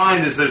 what you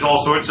find is there's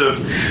all sorts of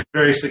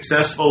very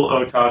successful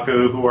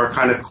otaku who are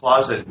kind of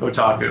closet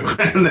otaku,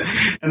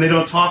 and they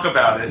don't talk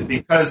about it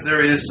because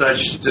there is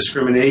such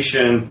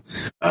discrimination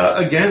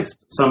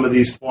against some of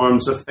these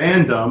forms of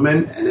fandom,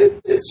 and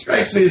it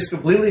strikes me as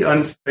completely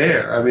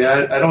unfair. I mean,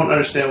 I don't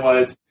understand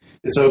why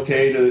it's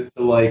okay to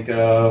like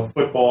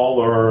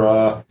football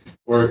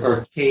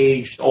or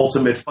caged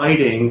ultimate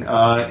fighting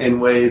in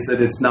ways that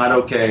it's not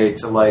okay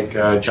to like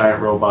giant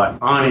robot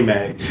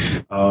anime,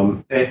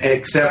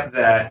 except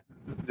that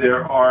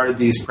there are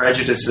these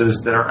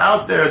prejudices that are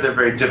out there. They're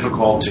very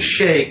difficult to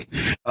shake,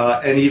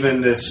 and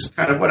even this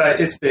kind of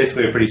it's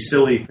basically a pretty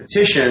silly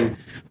petition,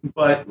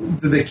 but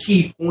the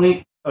key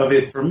point of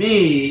it for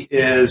me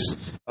is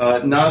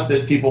not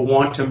that people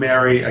want to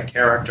marry a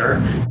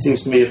character. It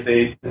seems to me if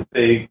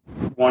they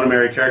want to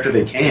marry a character,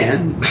 they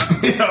can.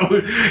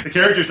 The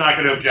character's not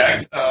going to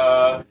object.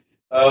 But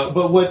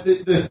what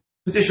the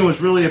petition was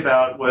really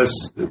about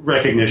was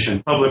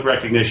recognition, public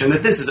recognition,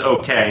 that this is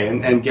okay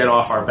and get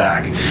off our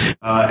back.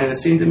 And it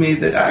seemed to me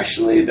that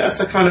actually that's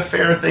a kind of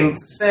fair thing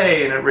to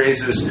say, and it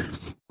raises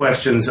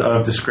questions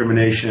of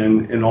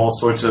discrimination in all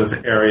sorts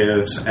of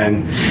areas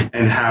and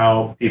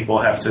how people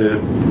have to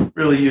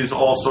really use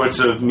all sorts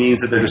of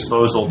means at their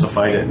disposal to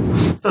fight it.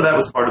 So that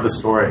was part of the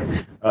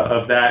story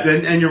of that.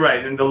 And you're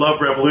right. And the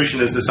love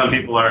revolution is that some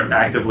people are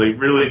actively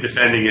really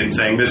defending it and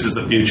saying this is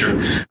the future.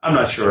 I'm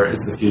not sure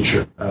it's the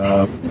future.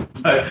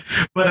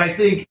 But I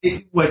think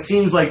what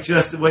seems like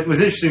what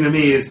was interesting to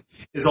me is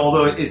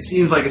although it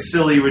seems like a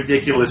silly,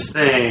 ridiculous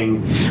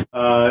thing,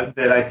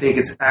 that I think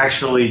it's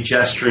actually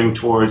gesturing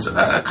towards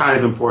a kind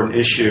of important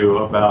issue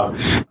about,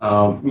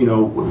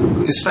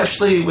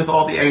 especially with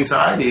all the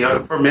anxiety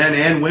for men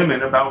and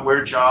women about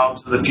where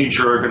jobs of the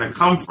future are going to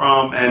come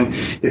from. And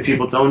if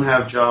people don't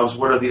have jobs,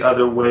 what are the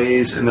other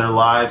ways in their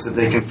lives that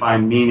they can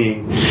find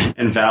meaning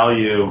and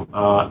value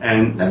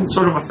and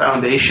sort of a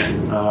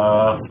foundation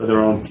for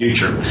their own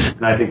future.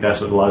 And I think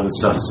that's what a lot of this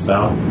stuff is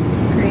about.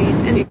 Great.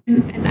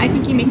 And I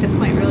think you make the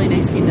point really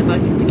nicely in the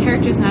book. The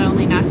character's not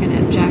only not going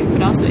to object,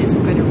 but also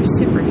isn't going to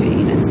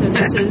reciprocate. And so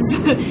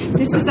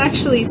this is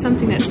actually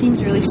something that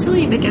seems really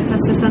silly, but gets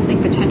us to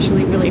something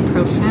potentially really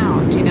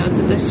profound.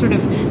 So the sort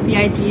of the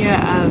idea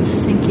of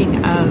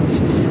thinking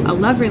of a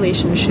love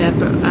relationship,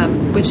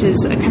 which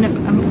is a kind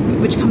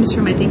of which comes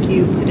from, I think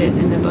you put it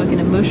in the book, an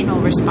emotional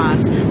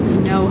response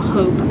with no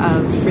hope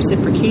of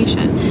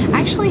reciprocation,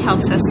 actually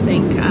helps us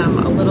think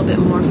a little bit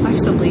more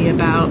flexibly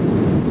about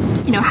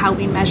how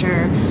we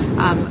measure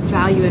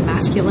value and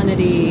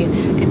masculinity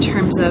in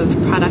terms of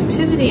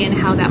productivity and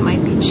how that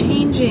might be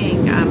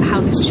changing, how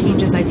this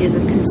changes ideas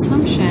of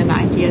consumption,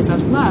 ideas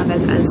of love,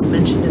 as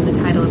mentioned in the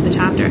title of the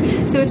chapter.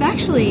 So it's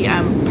actually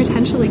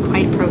potentially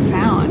quite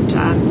profound,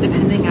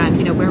 depending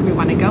on where we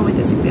want to go with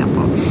this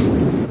example.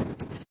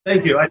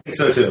 Thank you. I think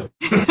so too.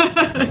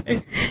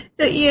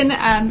 So Ian,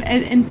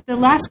 and the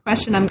last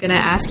question I'm going to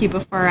ask you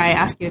before I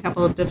ask you a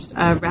couple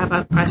of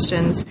wrap-up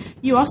questions,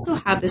 you also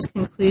have this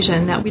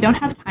conclusion that we don't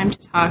have time to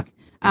talk,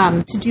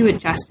 to do it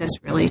justice,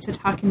 really, to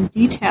talk in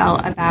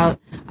detail about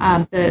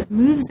the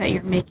moves that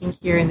you're making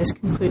here in this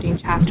concluding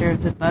chapter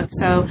of the book.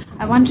 So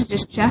I wanted to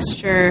just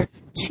gesture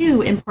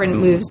two important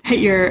moves that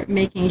you're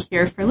making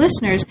here for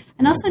listeners,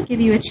 and also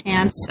give you a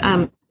chance.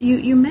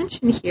 You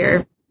mentioned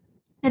here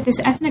that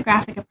this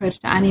ethnographic approach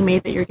to anime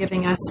that you're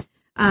giving us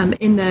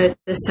in the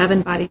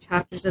 7 body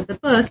chapters of the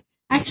book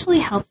actually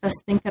helps us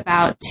think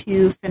about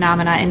two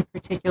phenomena in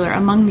particular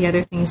among the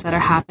other things that are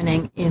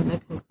happening in the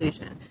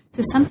conclusion.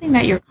 So something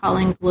that you're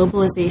calling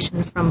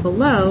globalization from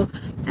below,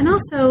 and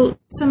also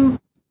some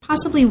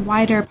possibly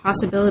wider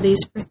possibilities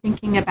for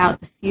thinking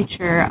about the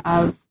future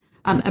of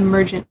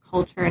emergent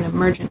culture and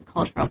emergent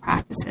cultural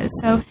practices.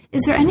 So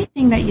is there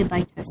anything that you'd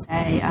like to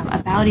say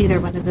about either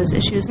one of those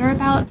issues, or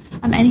about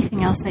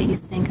anything else that you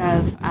think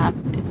of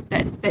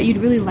that you'd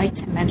really like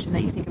to mention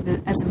that you think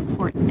of as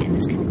important in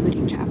this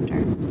concluding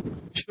chapter?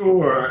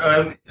 Sure.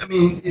 I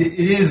mean, it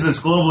is this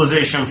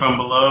globalization from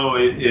below.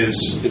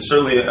 It's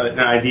certainly an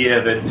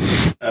idea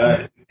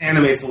that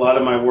animates a lot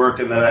of my work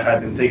and that I've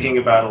been thinking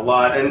about a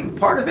lot. And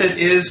part of it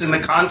is in the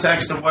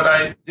context of what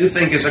I do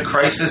think is a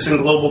crisis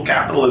in global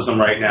capitalism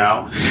right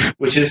now,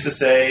 which is to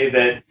say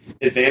that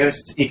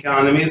advanced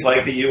economies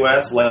like the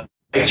U.S., like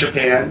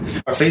Japan,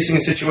 are facing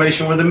a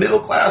situation where the middle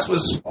class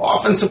was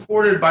often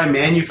supported by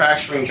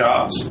manufacturing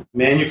jobs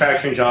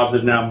that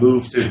have now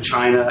moved to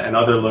China and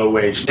other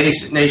low-wage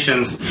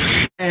nations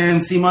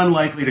and seem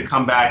unlikely to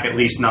come back, at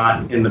least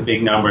not in the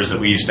big numbers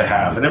that we used to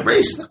have. And it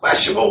raises the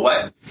question, well,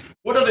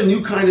 what are the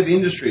new kind of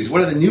industries?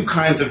 What are the new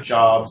kinds of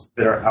jobs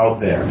that are out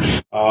there?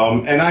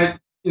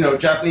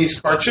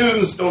 Japanese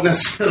cartoons don't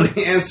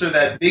necessarily answer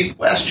that big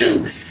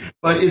question,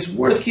 but it's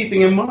worth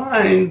keeping in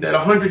mind that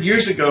 100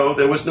 years ago,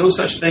 there was no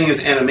such thing as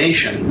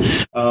animation,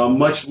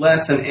 much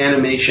less an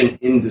animation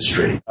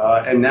industry.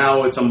 And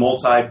now it's a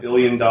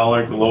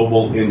multi-billion-dollar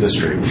global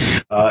industry.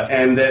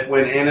 And that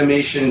when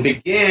animation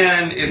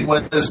began, it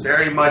was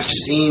very much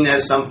seen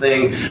as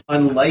something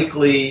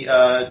unlikely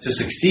to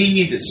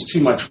succeed. It's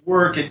too much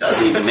work. It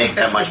doesn't even make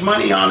that much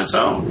money on its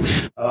own.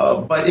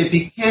 But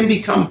it can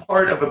become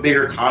part of a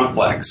bigger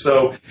complex.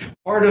 So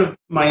part of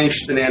my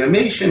interest in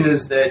animation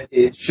is that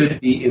it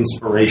should be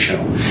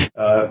inspirational.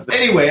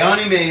 Anyway,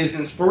 anime is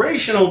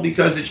inspirational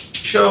because it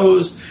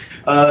shows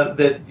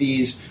that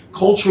these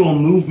cultural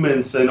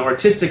movements and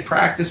artistic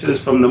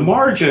practices from the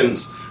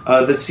margins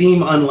that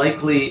seem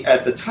unlikely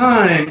at the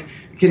time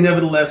can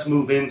nevertheless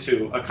move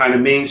into a kind of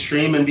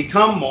mainstream and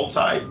become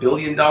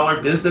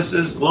multi-billion-dollar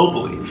businesses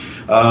globally.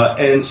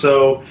 And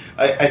so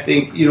I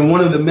think,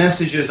 one of the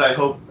messages I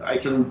hope I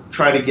can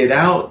try to get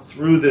out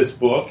through this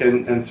book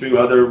and through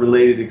other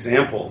related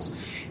examples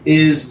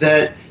is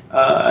that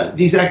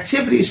these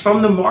activities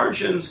from the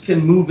margins can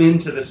move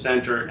into the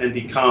center and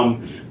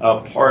become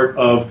part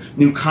of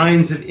new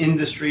kinds of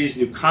industries,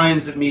 new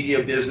kinds of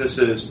media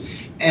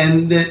businesses,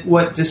 and that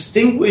what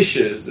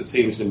distinguishes, it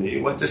seems to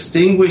me,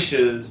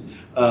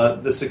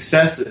 the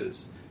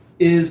successes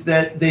is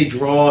that they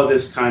draw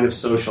this kind of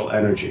social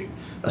energy.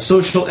 a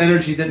social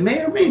energy that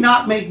may or may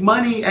not make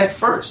money at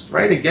first,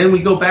 right? Again, we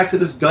go back to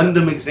this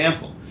Gundam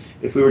example.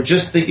 If we were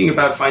just thinking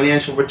about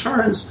financial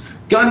returns,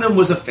 Gundam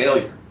was a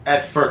failure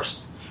at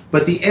first,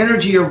 but the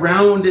energy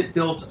around it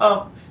built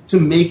up to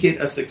make it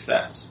a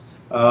success.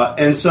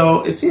 And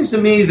so it seems to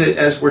me that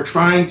as we're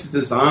trying to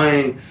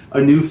design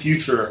a new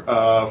future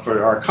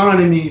for our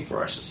economy, for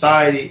our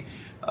society,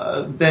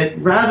 that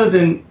rather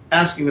than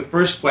asking the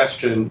first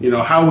question,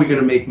 how are we going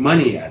to make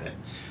money at it?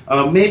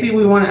 Maybe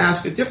we want to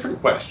ask a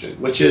different question,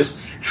 which is,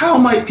 how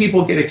might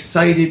people get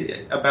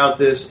excited about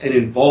this and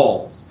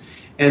involved?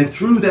 And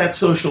through that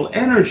social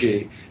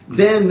energy,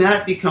 then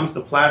that becomes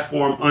the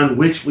platform on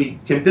which we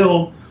can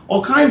build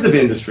all kinds of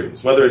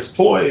industries, whether it's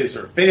toys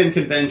or fan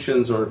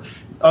conventions or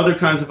other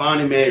kinds of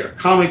anime or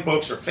comic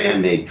books or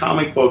fan-made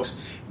comic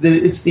books. That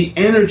it's the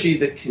energy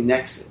that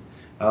connects it.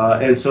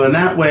 And so in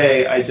that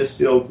way, I just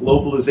feel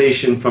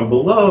globalization from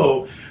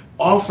below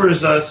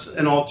offers us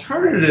an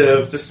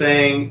alternative to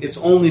saying it's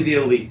only the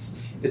elites,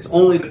 it's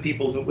only the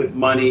people with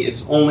money,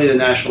 it's only the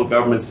national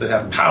governments that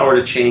have power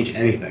to change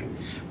anything.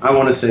 I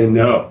want to say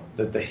no,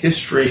 that the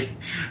history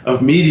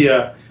of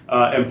media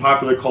and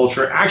popular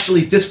culture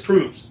actually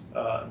disproves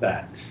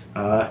that,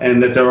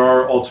 and that there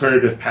are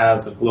alternative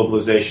paths of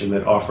globalization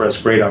that offer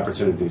us great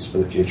opportunities for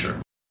the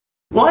future.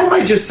 Well, I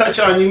might just touch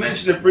on, you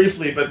mentioned it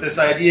briefly, but this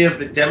idea of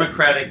the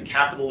democratic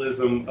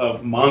capitalism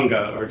of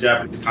manga or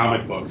Japanese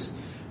comic books.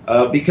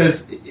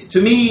 Because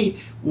to me,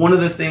 one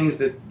of the things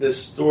that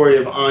this story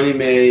of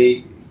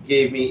anime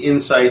gave me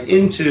insight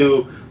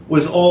into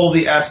was all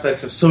the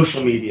aspects of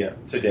social media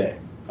today.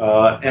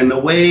 And the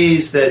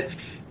ways that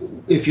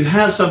if you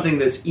have something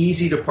that's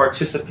easy to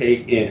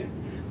participate in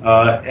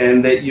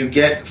and that you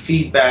get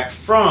feedback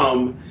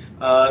from,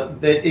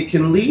 that it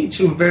can lead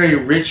to very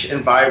rich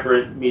and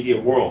vibrant media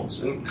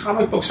worlds. And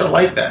comic books are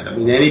like that. I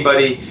mean,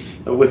 anybody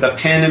with a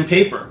pen and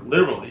paper,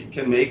 literally,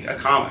 can make a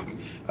comic.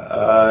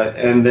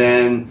 And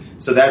then,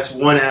 so that's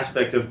one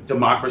aspect of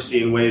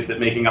democracy in ways that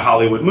making a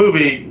Hollywood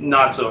movie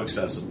not so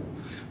accessible.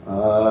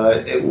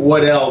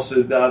 What else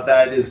about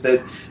that is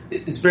that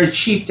it's very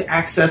cheap to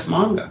access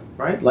manga,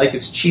 right? Like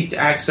it's cheap to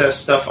access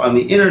stuff on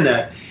the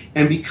internet.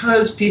 And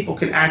because people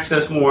can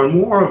access more and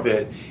more of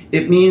it,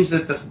 it means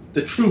that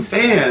the true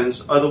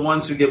fans are the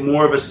ones who get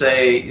more of a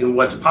say in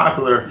what's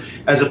popular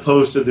as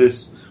opposed to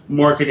this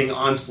marketing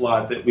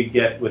onslaught that we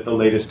get with the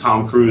latest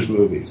Tom Cruise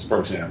movies, for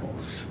example.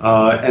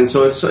 And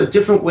so it's a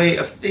different way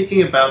of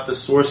thinking about the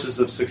sources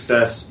of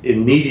success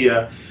in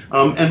media.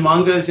 And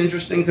manga is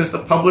interesting because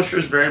the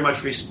publishers very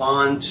much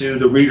respond to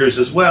the readers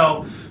as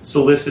well,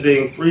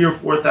 soliciting 3,000 or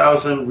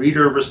 4,000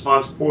 reader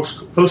response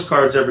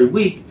postcards every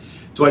week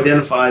to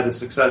identify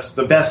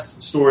the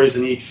best stories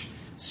in each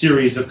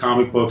series of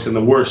comic books and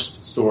the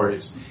worst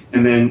stories,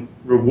 and then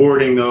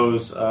rewarding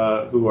those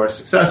who are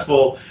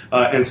successful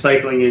and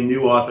cycling in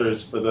new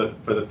authors for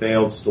the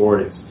failed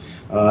stories.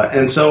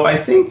 And so I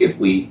think if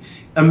we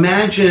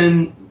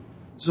imagine,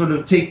 sort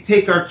of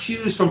take our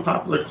cues from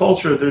popular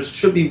culture, there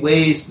should be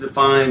ways to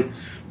define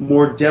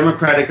more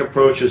democratic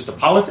approaches to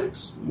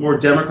politics, more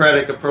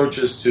democratic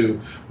approaches to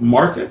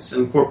markets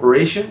and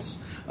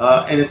corporations.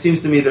 And it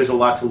seems to me there's a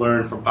lot to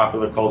learn from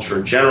popular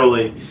culture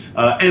generally,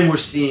 and we're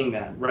seeing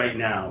that right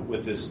now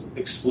with this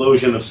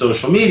explosion of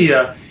social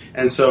media.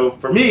 And so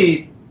for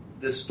me,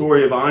 this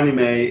story of anime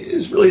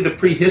is really the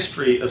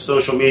prehistory of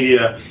social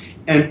media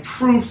and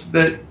proof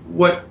that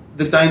what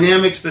the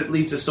dynamics that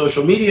lead to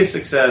social media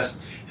success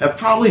have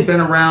probably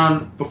been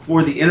around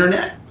before the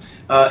internet,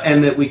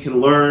 and that we can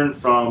learn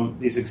from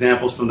these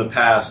examples from the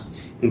past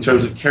in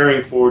terms of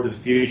carrying forward to the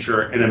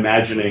future and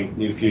imagining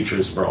new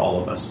futures for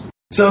all of us.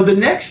 So the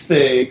next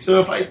thing, so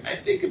if I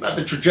think about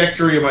the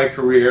trajectory of my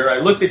career, I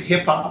looked at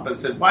hip-hop and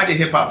said, why did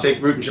hip-hop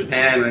take root in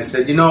Japan? And I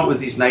said, it was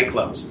these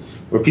nightclubs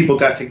where people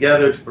got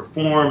together to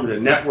perform, to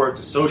network,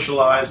 to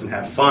socialize and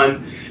have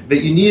fun,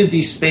 that you needed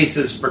these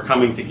spaces for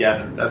coming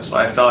together. That's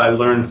why I felt I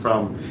learned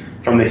from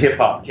the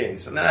hip-hop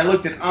case. And then I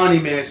looked at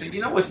anime and I said,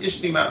 what's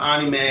interesting about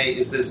anime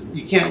is this,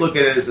 you can't look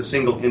at it as a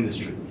single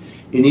industry.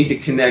 You need to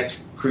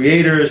connect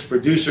creators,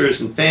 producers,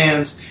 and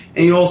fans,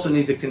 and you also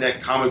need to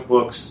connect comic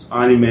books,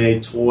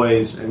 anime,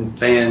 toys, and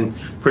fan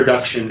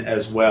production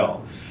as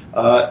well.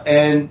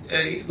 And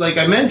like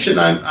I mentioned,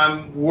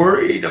 I'm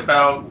worried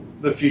about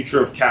the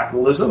future of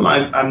capitalism.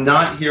 I'm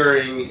not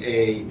hearing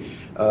a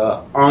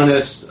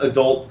honest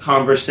adult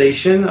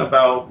conversation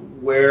about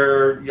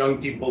where young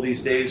people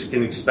these days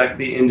can expect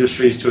the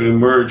industries to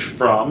emerge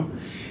from.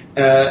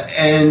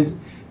 And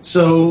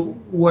so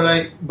what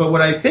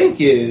I think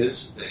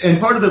is, and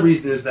part of the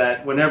reason is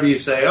that whenever you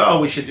say,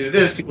 we should do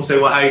this, people say,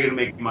 well, how are you going to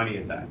make money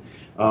at that?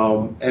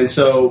 And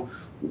so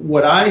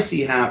what I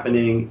see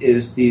happening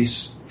is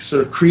these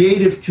sort of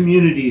creative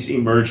communities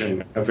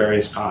emerging of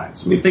various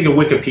kinds. I mean, think of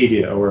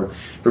Wikipedia, or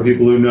for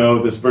people who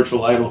know this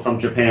virtual idol from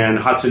Japan,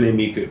 Hatsune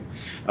Miku,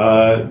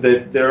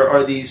 that there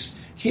are these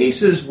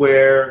cases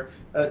where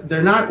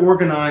they're not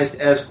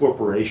organized as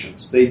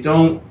corporations. They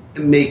don't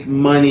make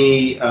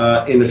money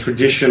in a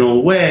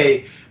traditional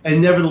way,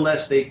 and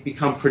nevertheless they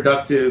become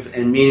productive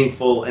and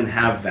meaningful and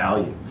have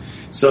value.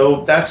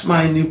 So that's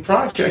my new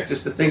project,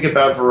 is to think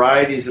about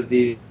varieties of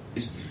these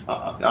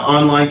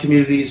online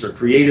communities or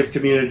creative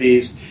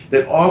communities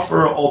that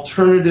offer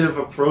alternative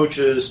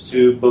approaches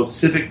to both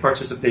civic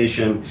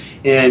participation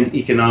and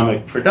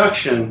economic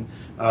production.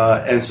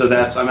 And so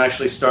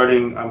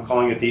I'm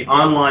calling it the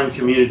Online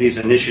Communities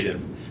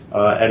Initiative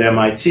at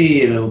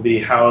MIT, and it'll be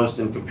housed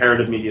in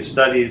Comparative Media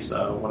Studies,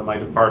 one of my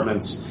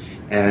departments,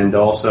 and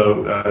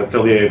also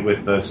affiliated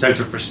with the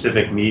Center for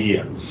Civic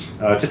Media,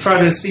 to try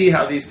to see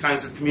how these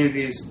kinds of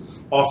communities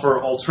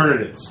offer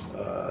alternatives,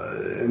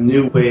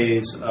 new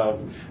ways of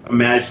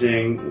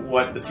imagining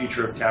what the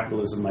future of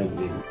capitalism might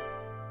be.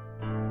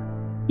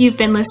 You've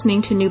been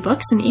listening to New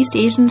Books in East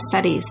Asian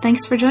Studies.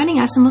 Thanks for joining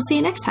us, and we'll see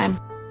you next time.